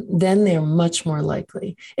 then they're much more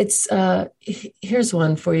likely. Here's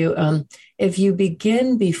one for you. If you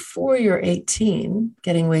begin before you're 18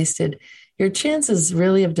 getting wasted, your chances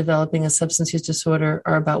really of developing a substance use disorder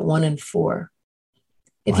are about 1 in 4.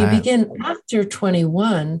 If you begin after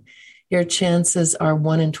 21, your chances are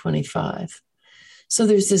 1 in 25. So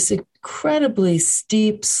there's this incredibly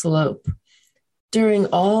steep slope during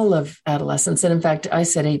all of adolescence. And in fact, I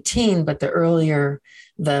said 18, but the earlier,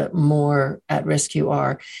 the more at risk you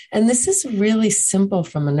are. And this is really simple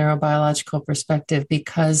from a neurobiological perspective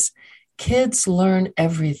because kids learn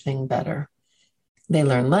everything better. They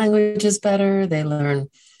learn languages better. They learn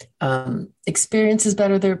experiences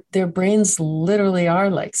better. Their brains literally are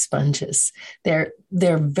like sponges. They're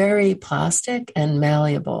very plastic and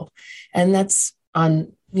malleable. And that's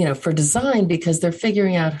for design because they're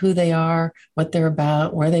figuring out who they are, what they're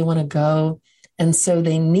about, where they want to go. And so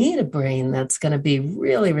they need a brain that's going to be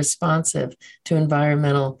really responsive to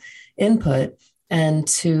environmental input and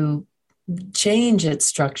to change its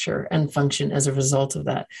structure and function as a result of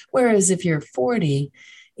that. Whereas if you're 40,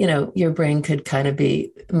 your brain could kind of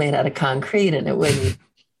be made out of concrete and it wouldn't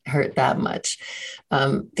hurt that much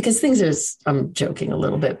because I'm joking a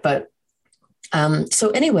little bit, but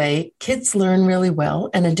so anyway, kids learn really well,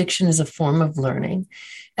 and addiction is a form of learning.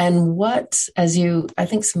 And I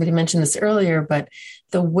think somebody mentioned this earlier, but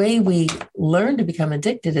the way we learn to become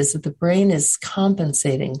addicted is that the brain is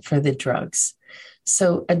compensating for the drugs.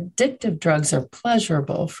 So addictive drugs are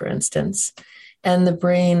pleasurable, for instance, and the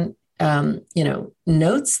brain,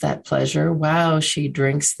 notes that pleasure. Wow, she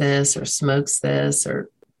drinks this or smokes this or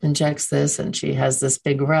injects this, and she has this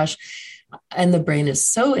big rush. And the brain is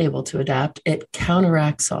so able to adapt, it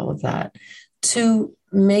counteracts all of that to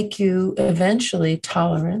make you eventually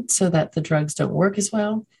tolerant so that the drugs don't work as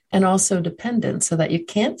well, and also dependent so that you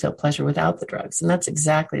can't feel pleasure without the drugs. And that's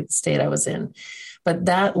exactly the state I was in. But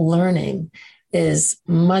that learning is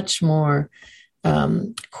much more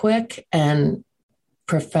quick and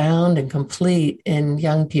profound and complete in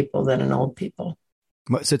young people than in old people.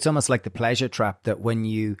 So it's almost like the pleasure trap that when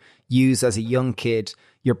you use as a young kid,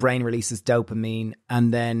 your brain releases dopamine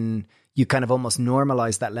and then you kind of almost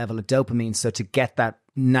normalize that level of dopamine. So to get that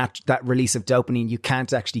release of dopamine, you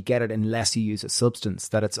can't actually get it unless you use a substance.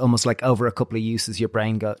 That it's almost like over a couple of uses, your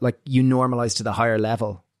brain you normalize to the higher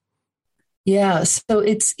level. Yeah. So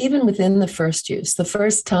it's even within the first use. The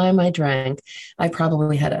first time I drank, I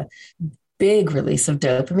probably had a big release of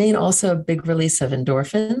dopamine, also a big release of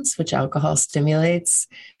endorphins, which alcohol stimulates,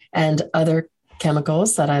 and other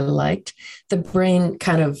chemicals that I liked. The brain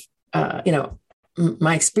kind of,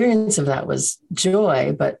 my experience of that was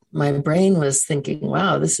joy, but my brain was thinking,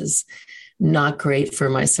 wow, this is not great for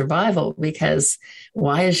my survival because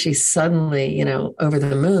why is she suddenly, over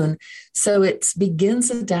the moon? So it begins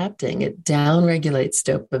adapting. It downregulates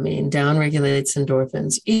dopamine, downregulates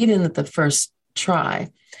endorphins, even at the first try.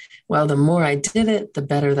 Well, the more I did it, the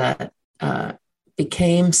better that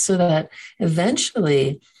became, so that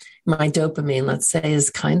eventually my dopamine, let's say, is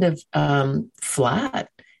kind of flat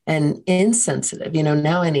and insensitive.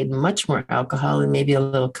 Now I need much more alcohol and maybe a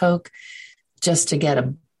little Coke just to get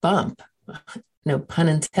a bump, no pun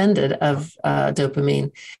intended, of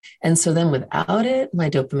dopamine. And so then without it, my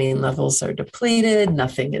dopamine levels are depleted.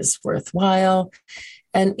 Nothing is worthwhile.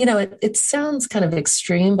 And, it sounds kind of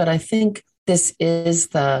extreme, but I think this is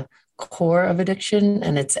the core of addiction,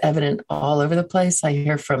 and it's evident all over the place. I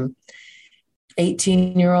hear from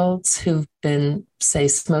 18-year-olds who've been, say,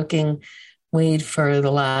 smoking weed for the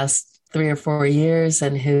last 3 or 4 years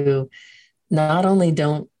and who not only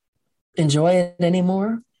don't enjoy it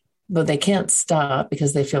anymore, but they can't stop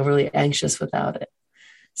because they feel really anxious without it.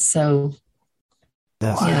 So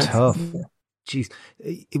that's tough. Jeez,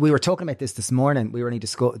 we were talking about this morning. We were only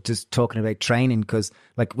just talking about training, because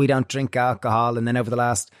like we don't drink alcohol, and then over the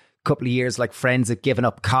last couple of years, like friends have given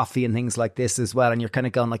up coffee and things like this as well. And you're kind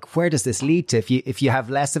of going like, where does this lead to? If you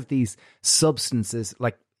have less of these substances,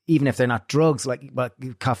 like even if they're not drugs, like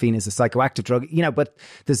caffeine is a psychoactive drug, but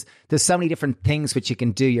there's so many different things which you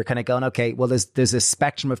can do. You're kind of going, okay, well, there's a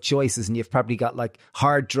spectrum of choices, and you've probably got like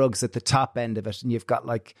hard drugs at the top end of it. And you've got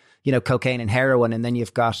like, cocaine and heroin, and then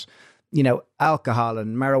you've got, alcohol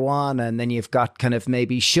and marijuana, and then you've got kind of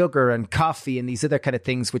maybe sugar and coffee and these other kind of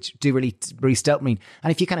things which do really dopamine.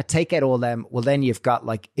 And if you kind of take out all them, well, then you've got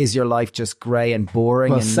like, is your life just grey and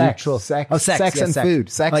boring and neutral? Sex and food. Sex and food.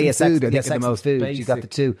 I think are the most food. Basic. You got the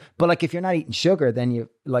two. But like, if you're not eating sugar, then you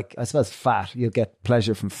like, I suppose fat. You'll get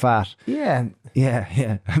pleasure from fat. Yeah.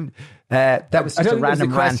 That was just a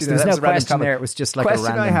random rant. There's no question there. It was just like a random.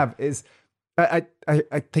 Question I have is,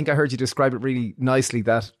 I think I heard you describe it really nicely,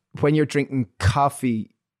 that when you're drinking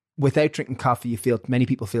coffee, without drinking coffee, many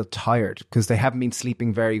people feel tired because they haven't been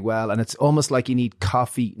sleeping very well. And it's almost like you need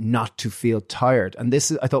coffee not to feel tired. And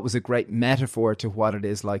this, I thought, was a great metaphor to what it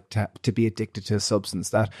is like to be addicted to a substance,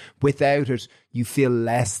 that without it, you feel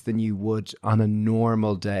less than you would on a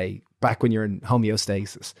normal day, back when you're in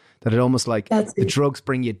homeostasis, that it almost like the drugs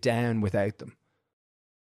bring you down without them.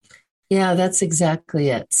 Yeah, that's exactly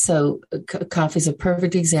it. So coffee is a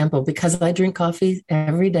perfect example. Because I drink coffee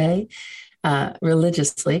every day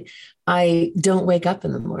religiously, I don't wake up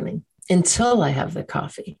in the morning until I have the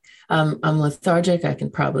coffee. I'm lethargic. I can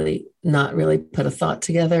probably not really put a thought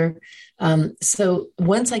together. So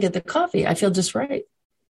once I get the coffee, I feel just right.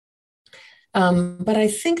 But I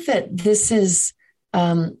think that this is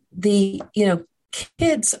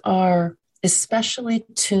kids are especially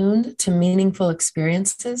tuned to meaningful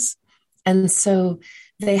experiences. And so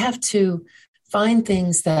they have to find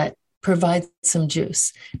things that provide some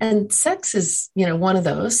juice. And sex is, one of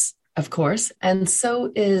those, of course. And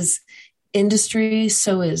so is industry,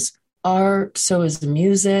 so is art, so is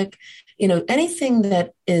music. Anything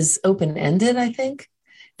that is open-ended, I think,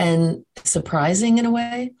 and surprising in a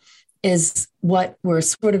way, is what we're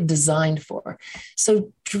sort of designed for.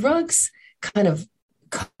 So drugs kind of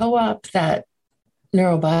co-opt that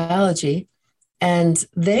neurobiology, and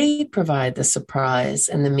they provide the surprise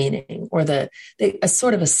and the meaning, or a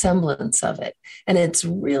sort of a semblance of it. And it's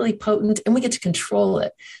really potent, and we get to control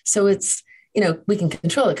it. So it's, we can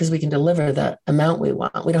control it because we can deliver the amount we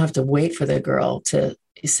want. We don't have to wait for the girl to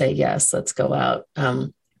say, yes, let's go out.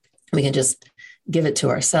 We can just give it to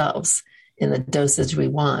ourselves in the dosage we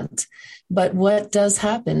want. But what does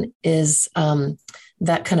happen is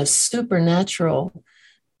that kind of supernatural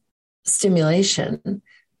stimulation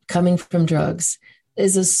coming from drugs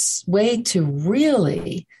is a way to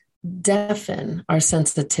really deafen our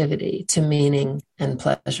sensitivity to meaning and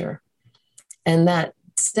pleasure. And that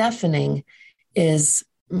deafening is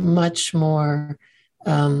much more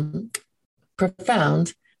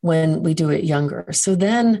profound when we do it younger. So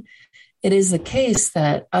then it is the case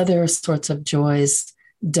that other sorts of joys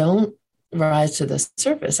don't rise to the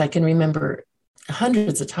surface. I can remember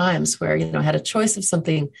hundreds of times where, I had a choice of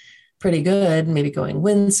something pretty good, maybe going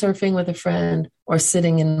windsurfing with a friend, or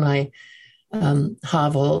sitting in my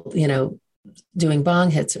hovel, doing bong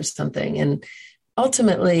hits or something. And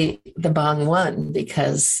ultimately the bong won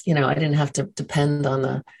because, I didn't have to depend on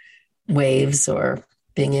the waves or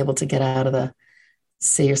being able to get out of the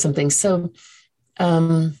sea or something. So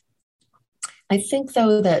I think,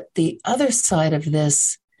 though, that the other side of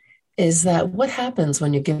this is that what happens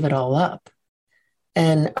when you give it all up?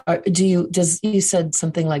 And you said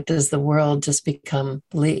something like, does the world just become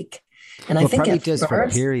bleak? And I think it does for a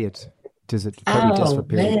period. Does it probably does for a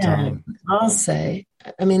period of time? I'll say,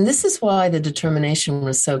 this is why the determination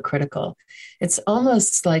was so critical. It's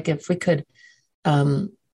almost like if we could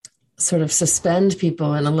sort of suspend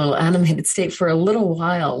people in a little animated state for a little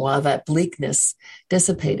while that bleakness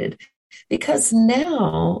dissipated. Because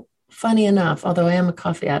now, funny enough, although I am a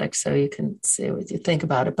coffee addict, so you can say what you think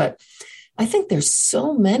about it, but I think there's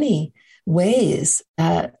so many ways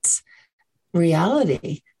that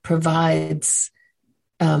reality provides.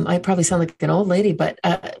 I probably sound like an old lady, but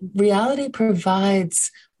reality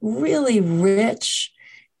provides really rich,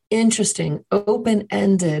 interesting,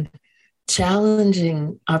 open-ended,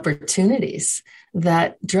 challenging opportunities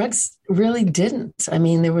that drugs really didn't. I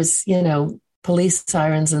mean, there was, police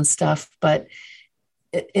sirens and stuff, but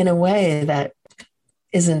in a way that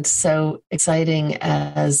isn't so exciting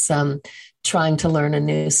as trying to learn a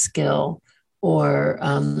new skill or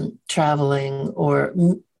traveling or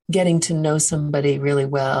getting to know somebody really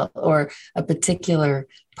well, or a particular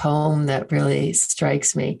poem that really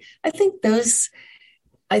strikes me. I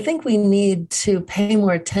think we need to pay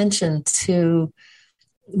more attention to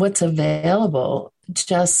what's available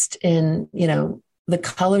just in, the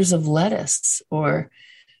colors of lettuce, or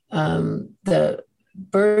the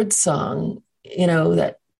bird song,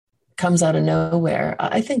 that comes out of nowhere.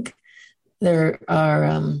 I think there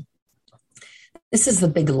are, this is the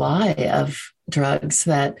big lie of drugs,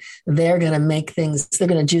 that they're going to make things, they're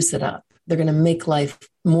going to juice it up. They're going to make life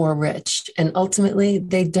more rich. And ultimately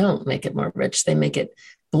they don't make it more rich. They make it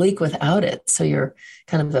bleak without it. So you're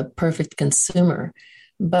kind of a perfect consumer.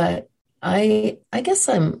 But I guess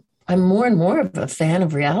I'm more and more of a fan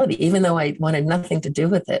of reality, even though I wanted nothing to do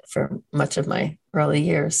with it for much of my early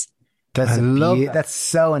years. That's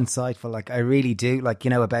so insightful. Like, I really do,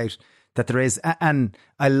 about that there is, and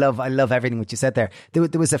I love everything what you said there.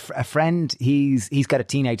 There was a friend, he's got a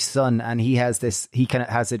teenage son, and he kind of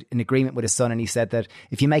has an agreement with his son, and he said that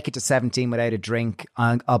if you make it to 17 without a drink,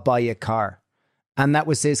 I'll buy you a car. And that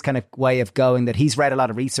was his kind of way of going, that he's read a lot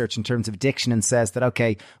of research in terms of addiction and says that,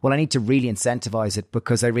 okay, well, I need to really incentivize it,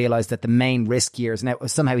 because I realized that the main risk years, now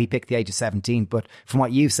somehow he picked the age of 17, but from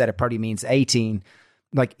what you've said, it probably means 18.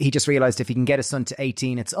 Like, he just realized if he can get his son to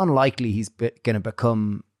 18, it's unlikely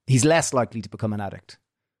he's less likely to become an addict.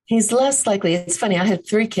 He's less likely. It's funny. I had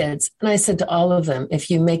 3 kids, and I said to all of them, if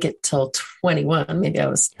you make it till 21, maybe I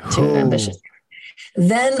was too ambitious,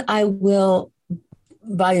 then I will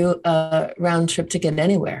buy you a round trip ticket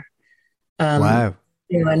anywhere. Wow.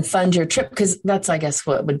 And fund your trip, because that's, I guess,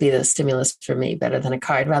 what would be the stimulus for me, better than a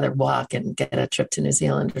car. I'd rather walk and get a trip to New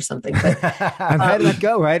Zealand or something. But, and how did that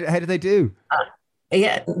go? Right? How did they do?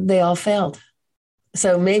 Yeah, they all failed.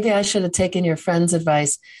 So maybe I should have taken your friend's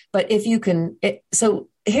advice. But if you can, so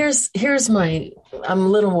here's I'm a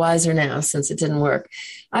little wiser now since it didn't work.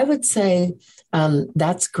 I would say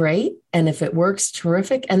that's great. And if it works,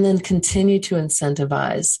 terrific. And then continue to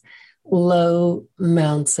incentivize low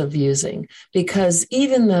amounts of using. Because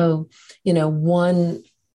even though, one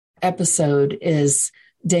episode is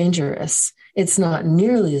dangerous, it's not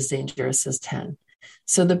nearly as dangerous as 10.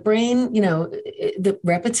 So the brain, the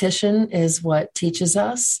repetition is what teaches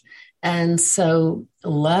us. And so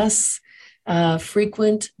less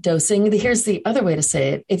frequent dosing. Here's the other way to say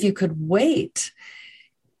it. If you could wait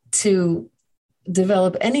to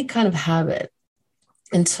develop any kind of habit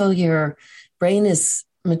until your brain is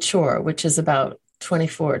mature, which is about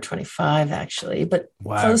 24 or 25 actually, but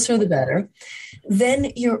closer the better,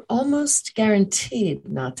 then you're almost guaranteed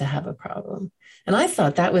not to have a problem. And I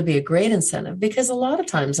thought that would be a great incentive, because a lot of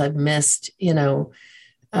times I've missed,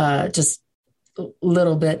 just a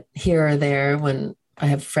little bit here or there when I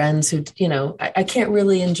have friends who, I can't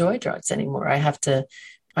really enjoy drugs anymore. I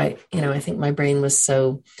think my brain was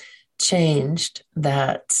so changed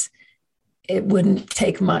that it wouldn't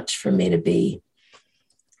take much for me to be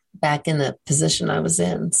back in the position I was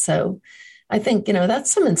in. So I think,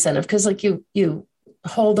 that's some incentive, because like you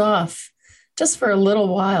hold off just for a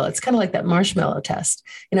little while. It's kind of like that marshmallow test.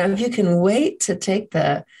 If you can wait to take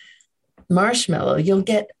the marshmallow, you'll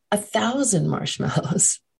get 1,000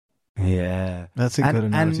 marshmallows. Yeah, that's a good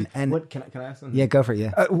analogy. And what, can I ask something? Yeah, go for it.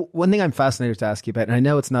 Yeah. One thing I'm fascinated to ask you about, and I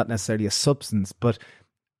know it's not necessarily a substance, but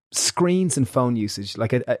screens and phone usage.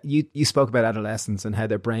 Like you spoke about adolescents and how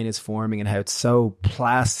their brain is forming, and how it's so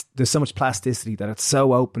there's so much plasticity that it's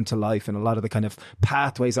so open to life, and a lot of the kind of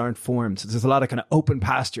pathways aren't formed. So there's a lot of kind of open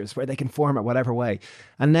pastures where they can form it whatever way.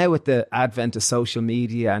 And now with the advent of social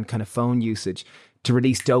media and kind of phone usage to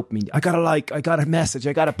release dopamine, I got a message,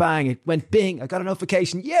 I got a bang, it went bing, I got a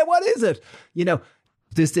notification. Yeah, what is it?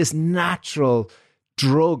 There's this natural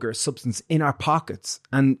drug or substance in our pockets,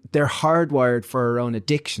 and they're hardwired for our own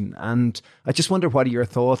addiction. And I just wonder, what are your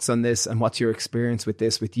thoughts on this, and what's your experience with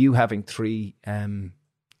this, with you having 3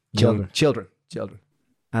 children?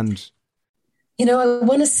 And I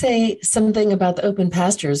want to say something about the open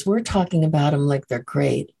pastures. We're talking about them like they're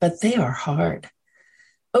great, but they are hard.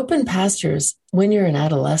 Open pastures, when you're an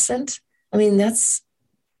adolescent, I mean, that's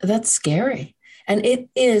scary. And it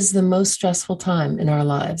is the most stressful time in our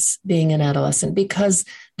lives, being an adolescent, because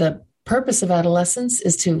the purpose of adolescence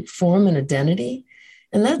is to form an identity.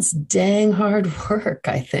 And that's dang hard work,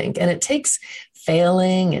 I think. And it takes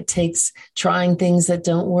failing, it takes trying things that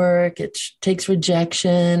don't work, it takes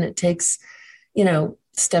rejection, it takes,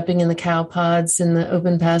 stepping in the cow pods in the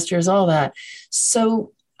open pastures, all that.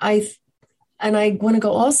 So I want to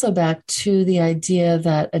go also back to the idea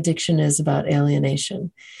that addiction is about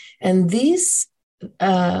alienation. And these,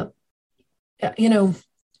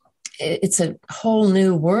 it's a whole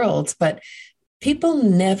new world, but people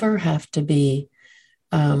never have to be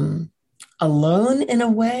alone in a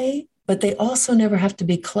way, but they also never have to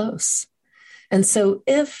be close. And so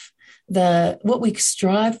if what we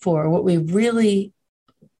strive for, what we really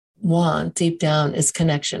want deep down is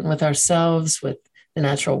connection with ourselves, with the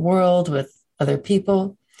natural world, with other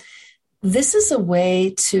people, this is a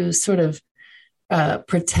way to sort of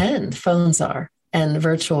pretend phones are and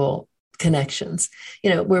virtual connections.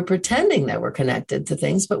 We're pretending that we're connected to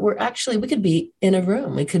things, but we could be in a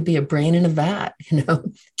room. We could be a brain in a vat,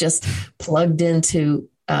 just plugged into,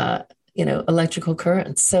 electrical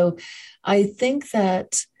currents. So I think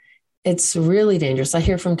that it's really dangerous. I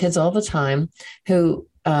hear from kids all the time who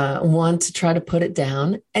want to try to put it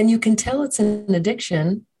down. And you can tell it's an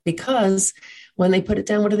addiction because when they put it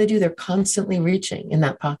down, what do? They're constantly reaching in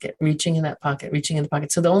that pocket, reaching in that pocket, reaching in the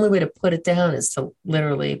pocket. So the only way to put it down is to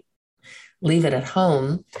literally leave it at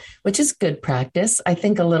home, which is good practice. I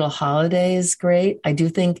think a little holiday is great. I do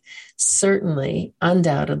think certainly,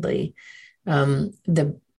 undoubtedly,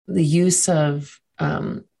 the use of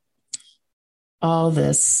all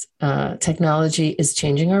this technology is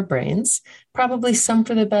changing our brains, probably some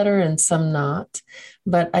for the better and some not.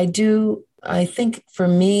 But I think for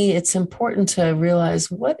me, it's important to realize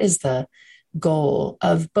what is the goal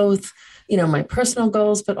of both, my personal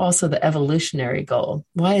goals, but also the evolutionary goal.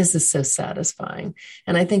 Why is this so satisfying?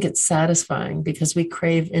 And I think it's satisfying because we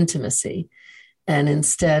crave intimacy. And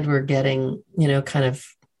instead we're getting, kind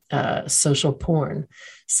of social porn.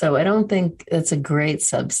 So I don't think it's a great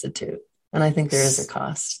substitute. And I think there is a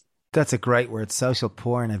cost. That's a great word, social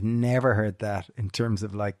porn. I've never heard that in terms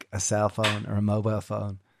of like a cell phone or a mobile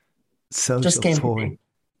phone. Social porn.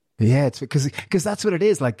 Yeah, it's because that's what it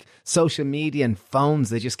is. Like social media and phones,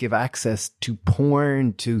 they just give access to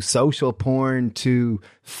porn, to social porn, to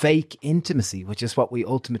fake intimacy, which is what we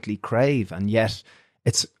ultimately crave. And yet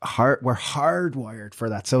it's hard. We're hardwired for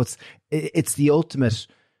that. So it's the ultimate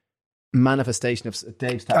manifestation of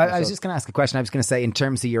Dave's. I was just going to ask a question. I was going to say, in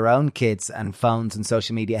terms of your own kids and phones and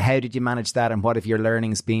social media, how did you manage that? And what have your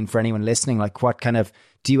learnings been for anyone listening? Like, what kind of,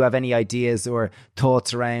 do you have any ideas or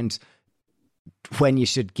thoughts around when you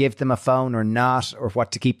should give them a phone or not, or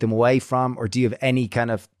what to keep them away from? Or do you have any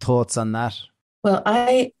kind of thoughts on that? Well,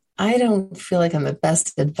 I don't feel like I'm the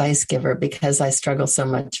best advice giver because I struggle so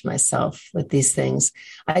much myself with these things.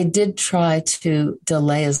 I did try to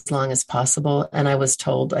delay as long as possible. And I was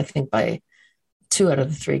told, I think by 2 out of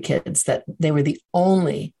the 3 kids, that they were the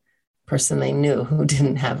only person they knew who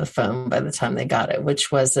didn't have a phone by the time they got it,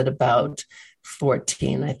 which was at about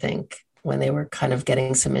 14, I think, when they were kind of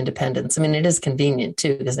getting some independence. I mean, it is convenient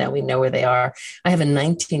too, because now we know where they are. I have a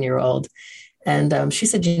 19-year-old. And she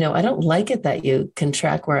said, I don't like it that you can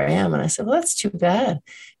track where I am. And I said, well, that's too bad,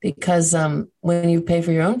 because when you pay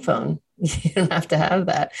for your own phone, you don't have to have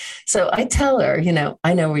that. So I tell her,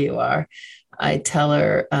 I know where you are. I tell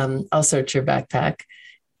her, I'll search your backpack.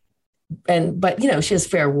 But she has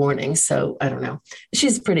fair warning. So I don't know.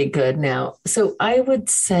 She's pretty good now. So I would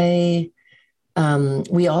say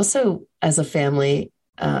we also, as a family,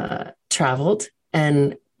 traveled,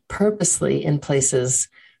 and purposely in places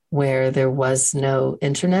where there was no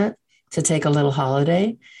internet, to take a little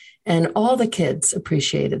holiday. And all the kids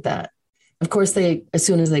appreciated that. Of course, as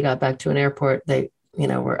soon as they got back to an airport, they,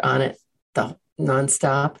 were on it the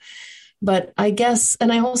nonstop. But I guess,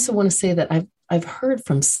 and I also want to say that I've heard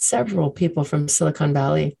from several people from Silicon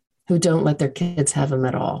Valley who don't let their kids have them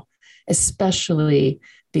at all, especially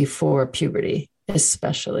before puberty,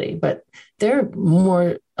 especially. But they're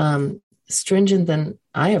more stringent than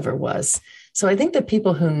I ever was. So I think the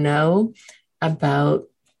people who know about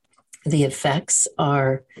the effects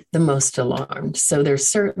are the most alarmed. So they're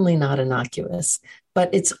certainly not innocuous, but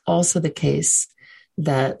it's also the case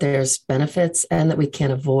that there's benefits and that we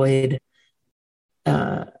can't avoid,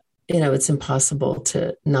 it's impossible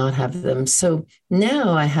to not have them. So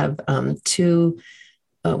now I have 2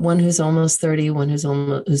 one who's almost 30, one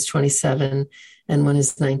who's 27, and one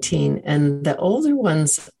who's 19. And the older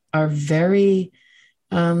ones are very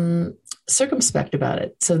circumspect about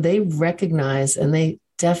it. So they recognize and they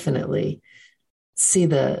definitely see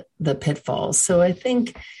the pitfalls. So I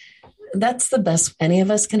think that's the best any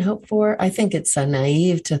of us can hope for. I think it's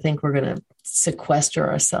naive to think we're going to sequester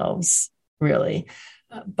ourselves, really.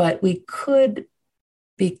 But we could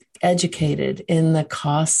be educated in the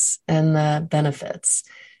costs and the benefits.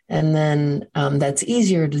 And then that's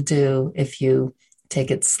easier to do if you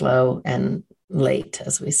take it slow and late,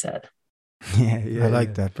 as we said. Yeah, I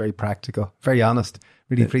like that. Very practical, very honest.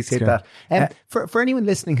 Really appreciate that. For anyone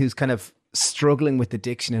listening who's kind of struggling with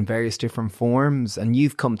addiction in various different forms, and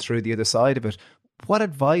you've come through the other side of it, what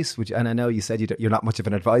advice would you, and I know you said you're not much of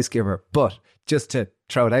an advice giver, but just to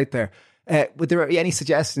throw it out there, would there be any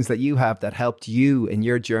suggestions that you have that helped you in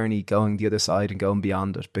your journey going the other side and going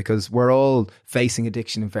beyond it? Because we're all facing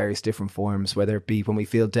addiction in various different forms, whether it be when we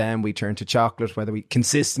feel down, we turn to chocolate, whether we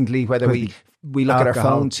look at our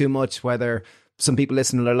phone too much, whether some people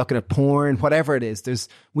listening are looking at porn, whatever it is,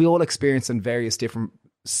 we all experience in various different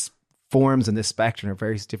forms in this spectrum or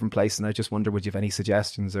various different places. And I just wonder, would you have any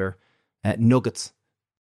suggestions or nuggets?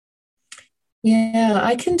 Yeah,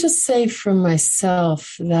 I can just say for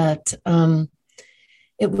myself that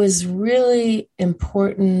it was really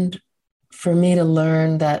important for me to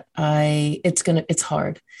learn that it's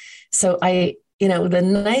hard. So the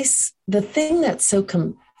thing that's so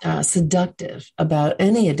seductive about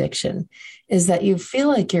any addiction is that you feel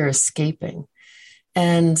like you're escaping.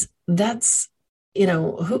 And that's,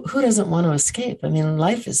 who doesn't want to escape? I mean,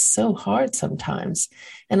 life is so hard sometimes.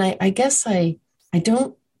 And I guess I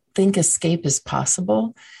don't think escape is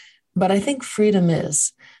possible, but I think freedom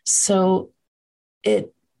is. So I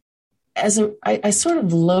sort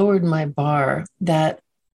of lowered my bar that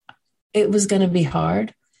it was going to be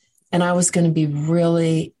hard and I was going to be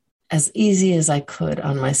really as easy as I could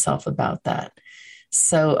on myself about that.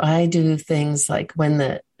 So I do things like when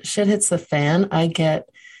the shit hits the fan, I get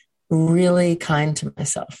really kind to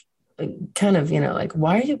myself. Kind of, like,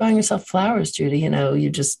 why are you buying yourself flowers, Judy?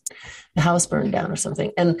 The house burned down or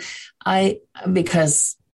something. And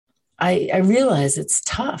because I realize it's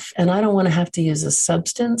tough and I don't want to have to use a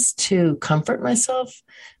substance to comfort myself.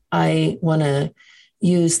 I want to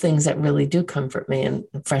use things that really do comfort me. And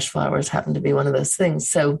fresh flowers happen to be one of those things.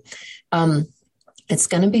 So it's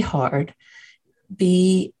going to be hard.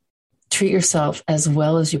 Treat yourself as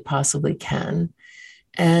well as you possibly can.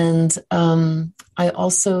 And I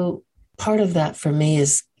also, part of that for me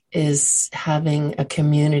is having a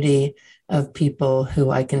community of people who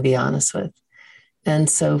I can be honest with. And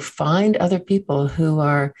so find other people who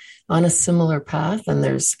are on a similar path. And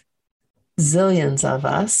there's zillions of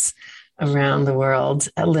us around the world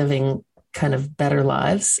living kind of better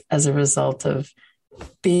lives as a result of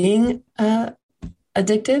being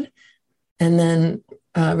addicted and then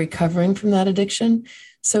recovering from that addiction.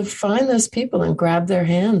 So find those people and grab their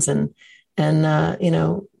hands and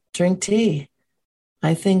drink tea.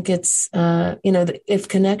 I think it's, if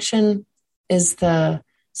connection is the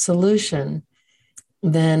solution,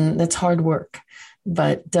 then that's hard work,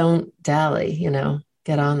 but don't dally,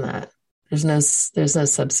 get on that. There's no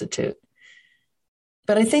substitute.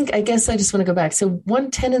 But I guess I just want to go back. So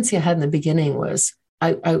one tendency I had in the beginning was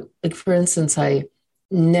like, for instance, I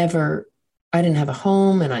didn't have a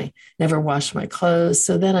home and I never washed my clothes.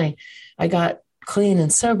 So then I got clean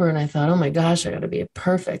and sober and I thought, oh my gosh, I got to be a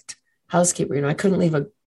perfect housekeeper. I couldn't leave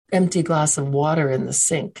an empty glass of water in the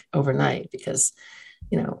sink overnight because,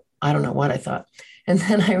 I don't know what I thought. And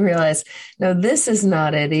then I realized, no, this is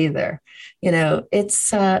not it either.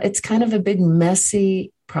 It's kind of a big,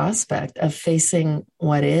 messy prospect of facing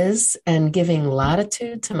what is and giving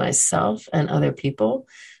latitude to myself and other people,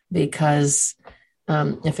 because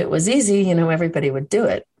if it was easy, everybody would do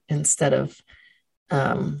it instead of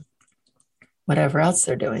whatever else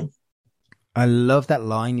they're doing. I love that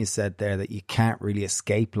line you said there, that you can't really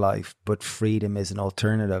escape life, but freedom is an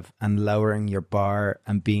alternative, and lowering your bar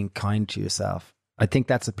and being kind to yourself. I think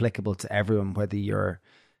that's applicable to everyone, whether your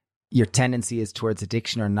tendency is towards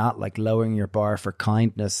addiction or not, like lowering your bar for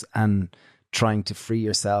kindness and trying to free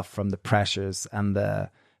yourself from the pressures and the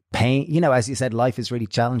pain. As you said, life is really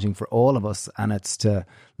challenging for all of us, and it's to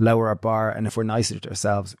lower our bar. And if we're nicer to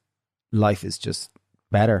ourselves, life is just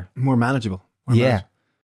better. More manageable. Yeah.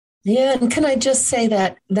 And can I just say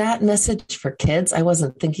that message for kids, I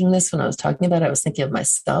wasn't thinking this when I was talking about it. I was thinking of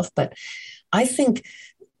myself, but I think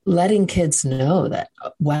letting kids know that,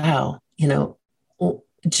 wow,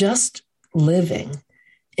 just living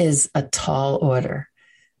is a tall order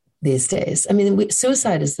these days. I mean,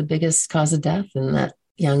 suicide is the biggest cause of death in that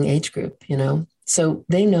young age group, so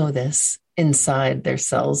they know this inside their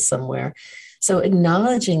cells somewhere. So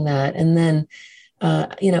acknowledging that, and then,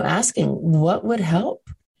 asking what would help,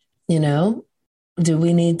 do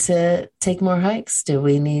we need to take more hikes? Do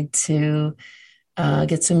we need to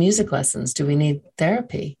get some music lessons? Do we need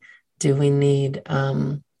therapy? Do we need,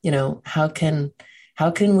 how can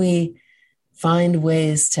we find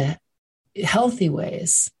healthy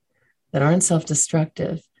ways that aren't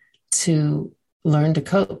self-destructive to learn to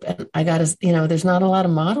cope? And there's not a lot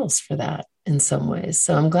of models for that in some ways.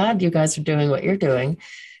 So I'm glad you guys are doing what you're doing,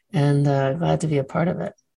 and glad to be a part of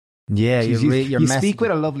it. Yeah, you speak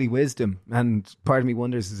with a lovely wisdom, and part of me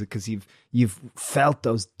wonders, is it because you've felt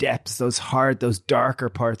those depths, those darker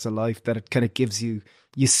parts of life, that it kind of gives you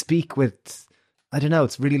speak with, I don't know,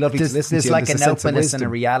 it's really lovely to listen to. There's like an openness and a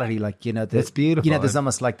reality, like, it's beautiful. There's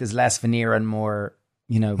almost like there's less veneer and more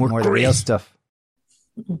the real stuff.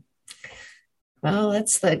 Well, I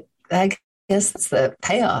guess that's the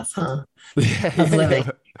payoff, huh? Of living.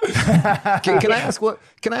 Can I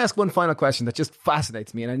ask one final question that just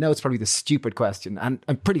fascinates me? And I know it's probably the stupid question, and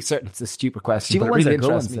I'm pretty certain it's a stupid question, but it really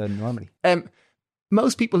interests me. Normally.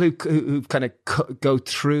 Most people who kind of go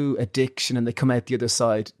through addiction and they come out the other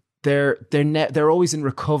side, they're always in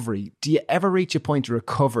recovery. Do you ever reach a point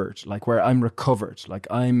recovered, like where I'm recovered, like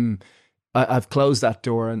I've closed that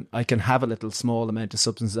door and I can have a little small amount of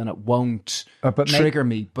substance and it won't trigger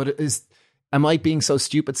me? But am I being so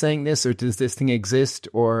stupid saying this, or does this thing exist?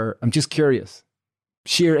 Or I'm just curious.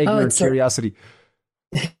 Sheer ignorant curiosity.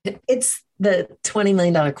 It's the $20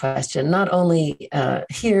 million question, not only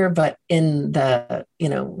here, but in the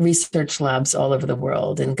research labs all over the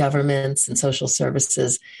world, in governments and social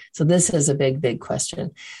services. So this is a big, big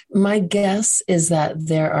question. My guess is that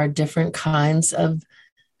there are different kinds of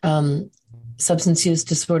substance use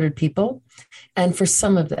disordered people. And for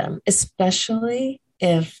some of them, especially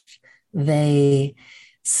if they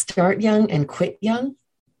start young and quit young,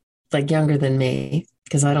 like younger than me,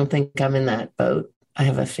 because I don't think I'm in that boat. I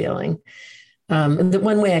have a feeling. And the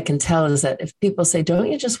one way I can tell is that if people say, don't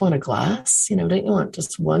you just want a glass? Don't you want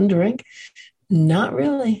just one drink? Not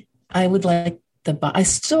really. I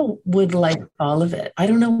still would like all of it. I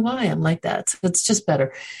don't know why I'm like that. So it's just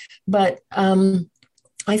better. But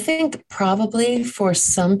I think probably for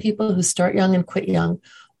some people who start young and quit young,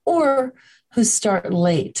 or who start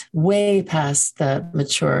late, way past the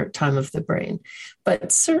mature time of the brain.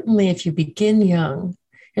 But certainly if you begin young,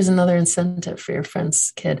 here's another incentive for your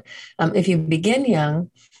friend's kid. If you begin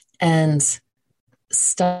young and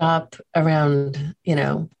stop around,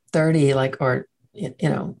 30, or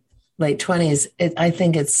late 20s, I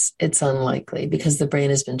think it's unlikely, because the brain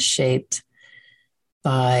has been shaped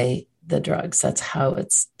by the drugs. That's how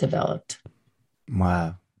it's developed.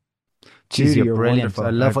 Wow. Judy, you're brilliant. Wonderful. I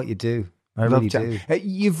love what you do. I really do.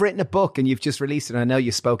 You've written a book and you've just released it. I know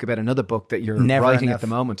you spoke about another book that you're writing at the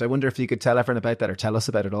moment. I wonder if you could tell everyone about that, or tell us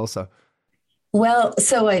about it also. Well,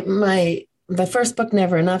 so the first book,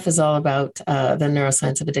 Never Enough, is all about the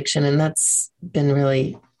neuroscience of addiction, and that's been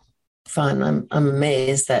really fun. I'm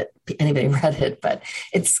amazed that anybody read it, but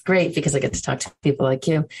it's great because I get to talk to people like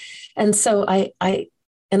you. And so I,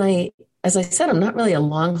 as I said, I'm not really a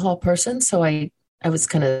long haul person, so I was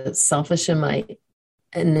kind of selfish in my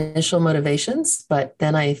initial motivations, but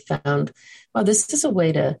then I found, well, this is a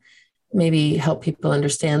way to maybe help people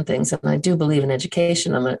understand things. And I do believe in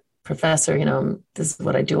education. I'm a professor, this is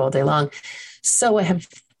what I do all day long. So I have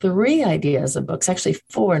 3 ideas of books, actually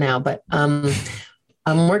 4 now, but I'm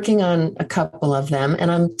working on a couple of them,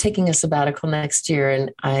 and I'm taking a sabbatical next year,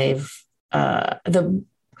 and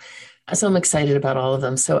so I'm excited about all of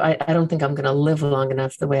them. So I don't think I'm going to live long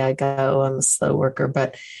enough the way I go. I'm a slow worker,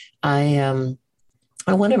 but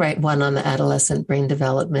I want to write one on the adolescent brain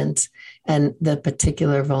development and the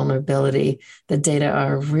particular vulnerability. The data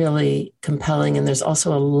are really compelling. And there's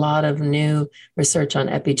also a lot of new research on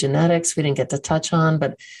epigenetics we didn't get to touch on,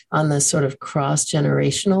 but on the sort of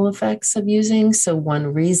cross-generational effects of using. So one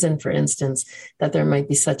reason, for instance, that there might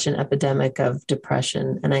be such an epidemic of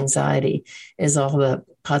depression and anxiety is all the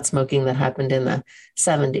pot smoking that happened in the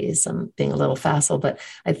 70s. I'm being a little facile, but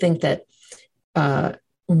I think that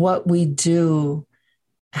what we do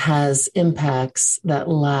has impacts that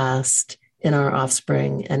last in our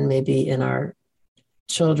offspring and maybe in our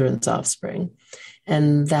children's offspring.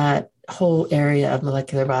 And that whole area of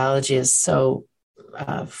molecular biology is so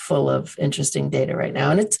full of interesting data right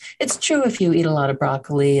now. And it's true if you eat a lot of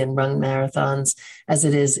broccoli and run marathons, as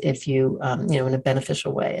it is if you, in a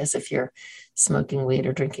beneficial way, as if you're smoking weed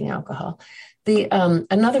or drinking alcohol. The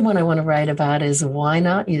another one I want to write about is why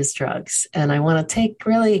not use drugs? And I want to take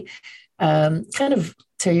really kind of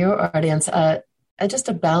to your audience, just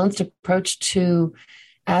a balanced approach to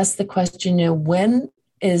ask the question, when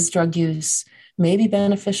is drug use maybe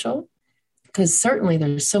beneficial? Because certainly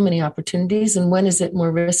there's so many opportunities, and when is it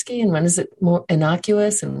more risky, and when is it more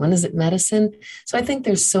innocuous, and when is it medicine? So I think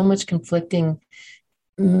there's so much conflicting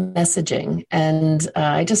messaging, and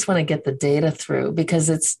I just want to get the data through, because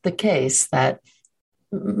it's the case that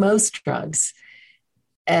most drugs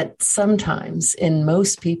at sometimes in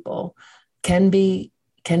most people can be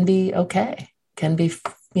okay, can be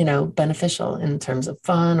beneficial in terms of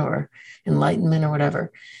fun or enlightenment or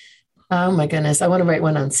whatever. Oh my goodness. I want to write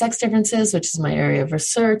one on sex differences, which is my area of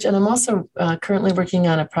research. And I'm also currently working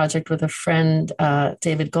on a project with a friend,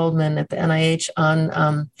 David Goldman at the NIH,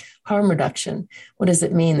 on harm reduction. What does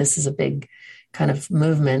it mean? This is a big kind of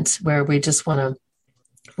movement where we just want to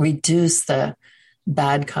reduce the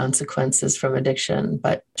bad consequences from addiction,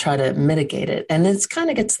 but try to mitigate it. And it's kind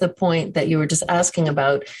of gets to the point that you were just asking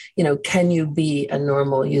about, can you be a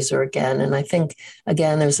normal user again? And I think,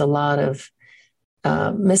 again, there's a lot of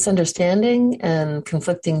misunderstanding and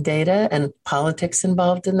conflicting data and politics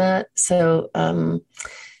involved in that. So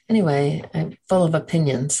anyway, I'm full of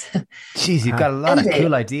opinions. Jeez, you've got a lot of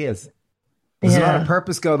cool ideas. There's a lot of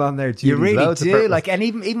purpose going on there, Judy. You really do. Like, and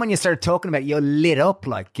even when you started talking about it, you're lit up,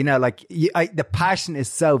 the passion is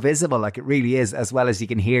so visible, like it really is, as well as you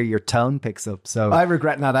can hear your tone picks up. So I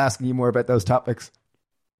regret not asking you more about those topics.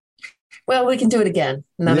 Well, we can do it again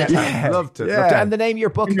another time. Yeah, love to. And the name of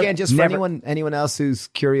your book again, just for anyone else who's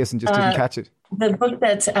curious and just didn't catch it. The book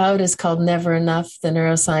that's out is called Never Enough: The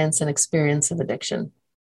Neuroscience and Experience of Addiction.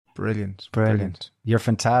 Brilliant. You're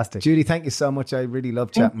fantastic. Judy, thank you so much. I really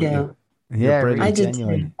love chatting with you. Yeah, really I did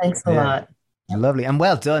genuine. too. Thanks a lot. Lovely. And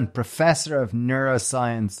well done. Professor of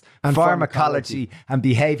Neuroscience, and Pharmacology and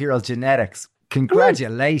Behavioral Genetics.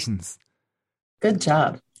 Congratulations. Good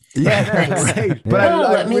job. Yeah, that's great. But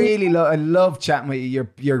I love chatting with you.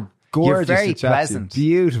 You're gorgeous. You're very to chat pleasant. To.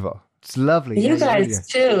 Beautiful. It's lovely. You guys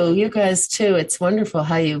too. It's wonderful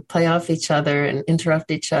how you play off each other and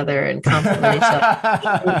interrupt each other and compliment each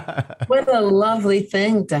other. What a lovely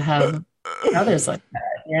thing to have others like that.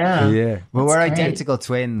 Yeah. Well, we're identical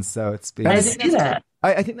twins, so it's been. I see that.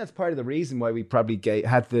 I think that's part of the reason why we probably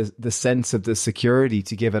had the sense of the security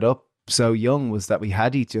to give it up so young, was that we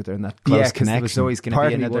had each other and that close connection. There was always going to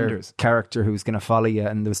be another character who was going to follow you,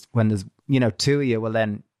 and when there's two of you, well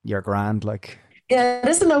then you're grand. Like, yeah, it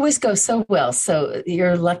doesn't always go so well, so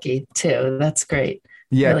you're lucky too. That's great.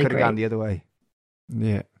 Yeah, really it could have gone the other way.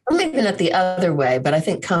 Yeah, or maybe not the other way, but I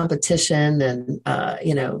think competition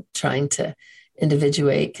and trying to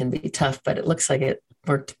individuate can be tough, but it looks like it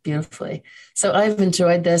worked beautifully. So I've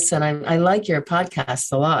enjoyed this, and I like your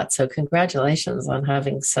podcast a lot. So congratulations on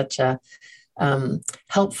having such a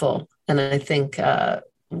helpful and I think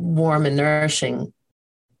warm and nourishing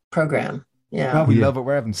program. Yeah. Well, we love it.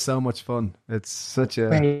 We're having so much fun. It's such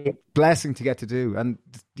a blessing to get to do. And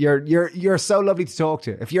you're so lovely to talk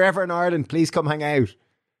to. If you're ever in Ireland, please come hang out.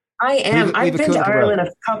 I am. I've been to Ireland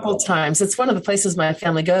a couple times. It's one of the places my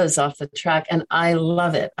family goes off the track, and I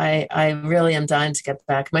love it. I really am dying to get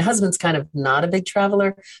back. My husband's kind of not a big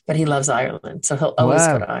traveler, but he loves Ireland, so he'll always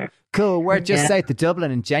go to Ireland. Cool. We're just south of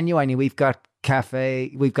Dublin, and genuinely, we've got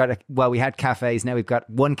cafe. We had cafes. Now we've got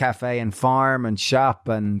one cafe and farm and shop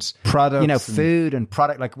and products, food and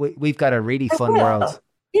product. Like we've got a really fun world.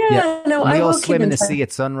 Yeah, no, we all swim in the sea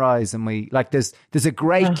at sunrise, and there's a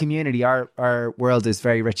great community. Our world is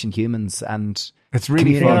very rich in humans, and it's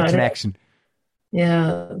really fun connection.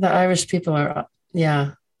 Yeah, the Irish people are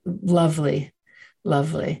lovely.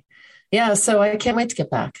 Yeah, so I can't wait to get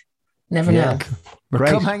back. Never know.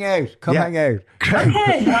 Come hang out. Hang out. Great.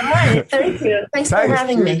 Okay, all right. Thank you. Thanks for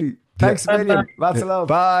having me. Thanks a million. Lots of love.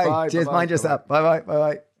 Bye. Cheers. Mind yourself.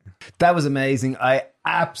 Bye. That was amazing. I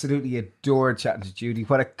absolutely adored chatting to Judy.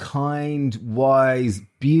 What a kind, wise,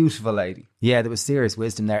 beautiful lady. Yeah, there was serious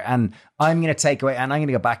wisdom there. And I'm going to take away, and I'm going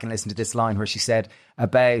to go back and listen to this line where she said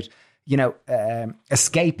about,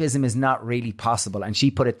 escapism is not really possible. And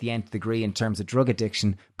she put it the nth degree in terms of drug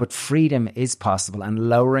addiction, but freedom is possible, and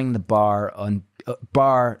lowering the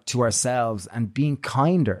bar to ourselves and being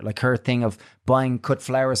kinder, like her thing of buying cut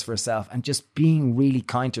flowers for herself and just being really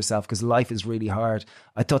kind to herself because life is really hard.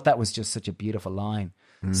 I thought that was just such a beautiful line.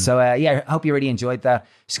 So I hope you really enjoyed that.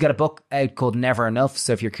 She's got a book out called Never Enough.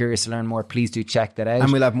 So if you're curious to learn more, please do check that out.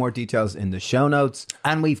 And we'll have more details in the show notes.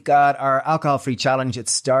 And we've got our alcohol-free challenge.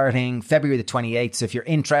 It's starting February the 28th. So if you're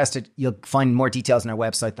interested, you'll find more details on our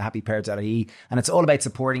website, thehappypair.ie. And it's all about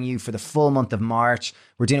supporting you for the full month of March.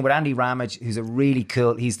 We're doing it with Andy Ramage, who's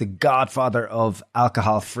he's the godfather of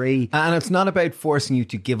alcohol-free. And it's not about forcing you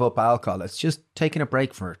to give up alcohol. It's just taking a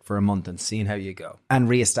break for a month and seeing how you go. And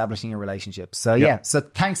re-establishing your relationship. So so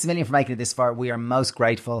thanks a million for making it this far. We are most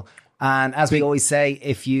grateful. And as we always say,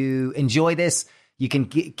 if you enjoy this, you can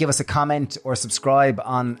give us a comment or subscribe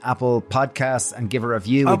on Apple Podcasts and give a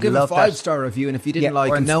review. I'll give a 5-star review, and if you didn't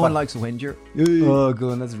like it, no one likes a whinger. Oh,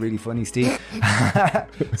 good. That's really funny, Steve.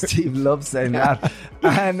 Steve loves saying that.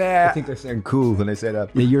 And I think I sound cool when I say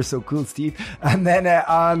that. Yeah, you're so cool, Steve. And then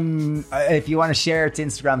if you want to share it to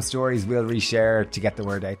Instagram stories, we'll reshare to get the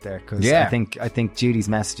word out there. Because I think Judy's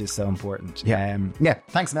message is so important. Yeah.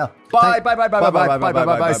 Thanks, Mel.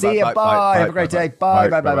 Bye. See you. Bye. Have a great day. Bye.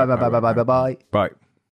 Bye.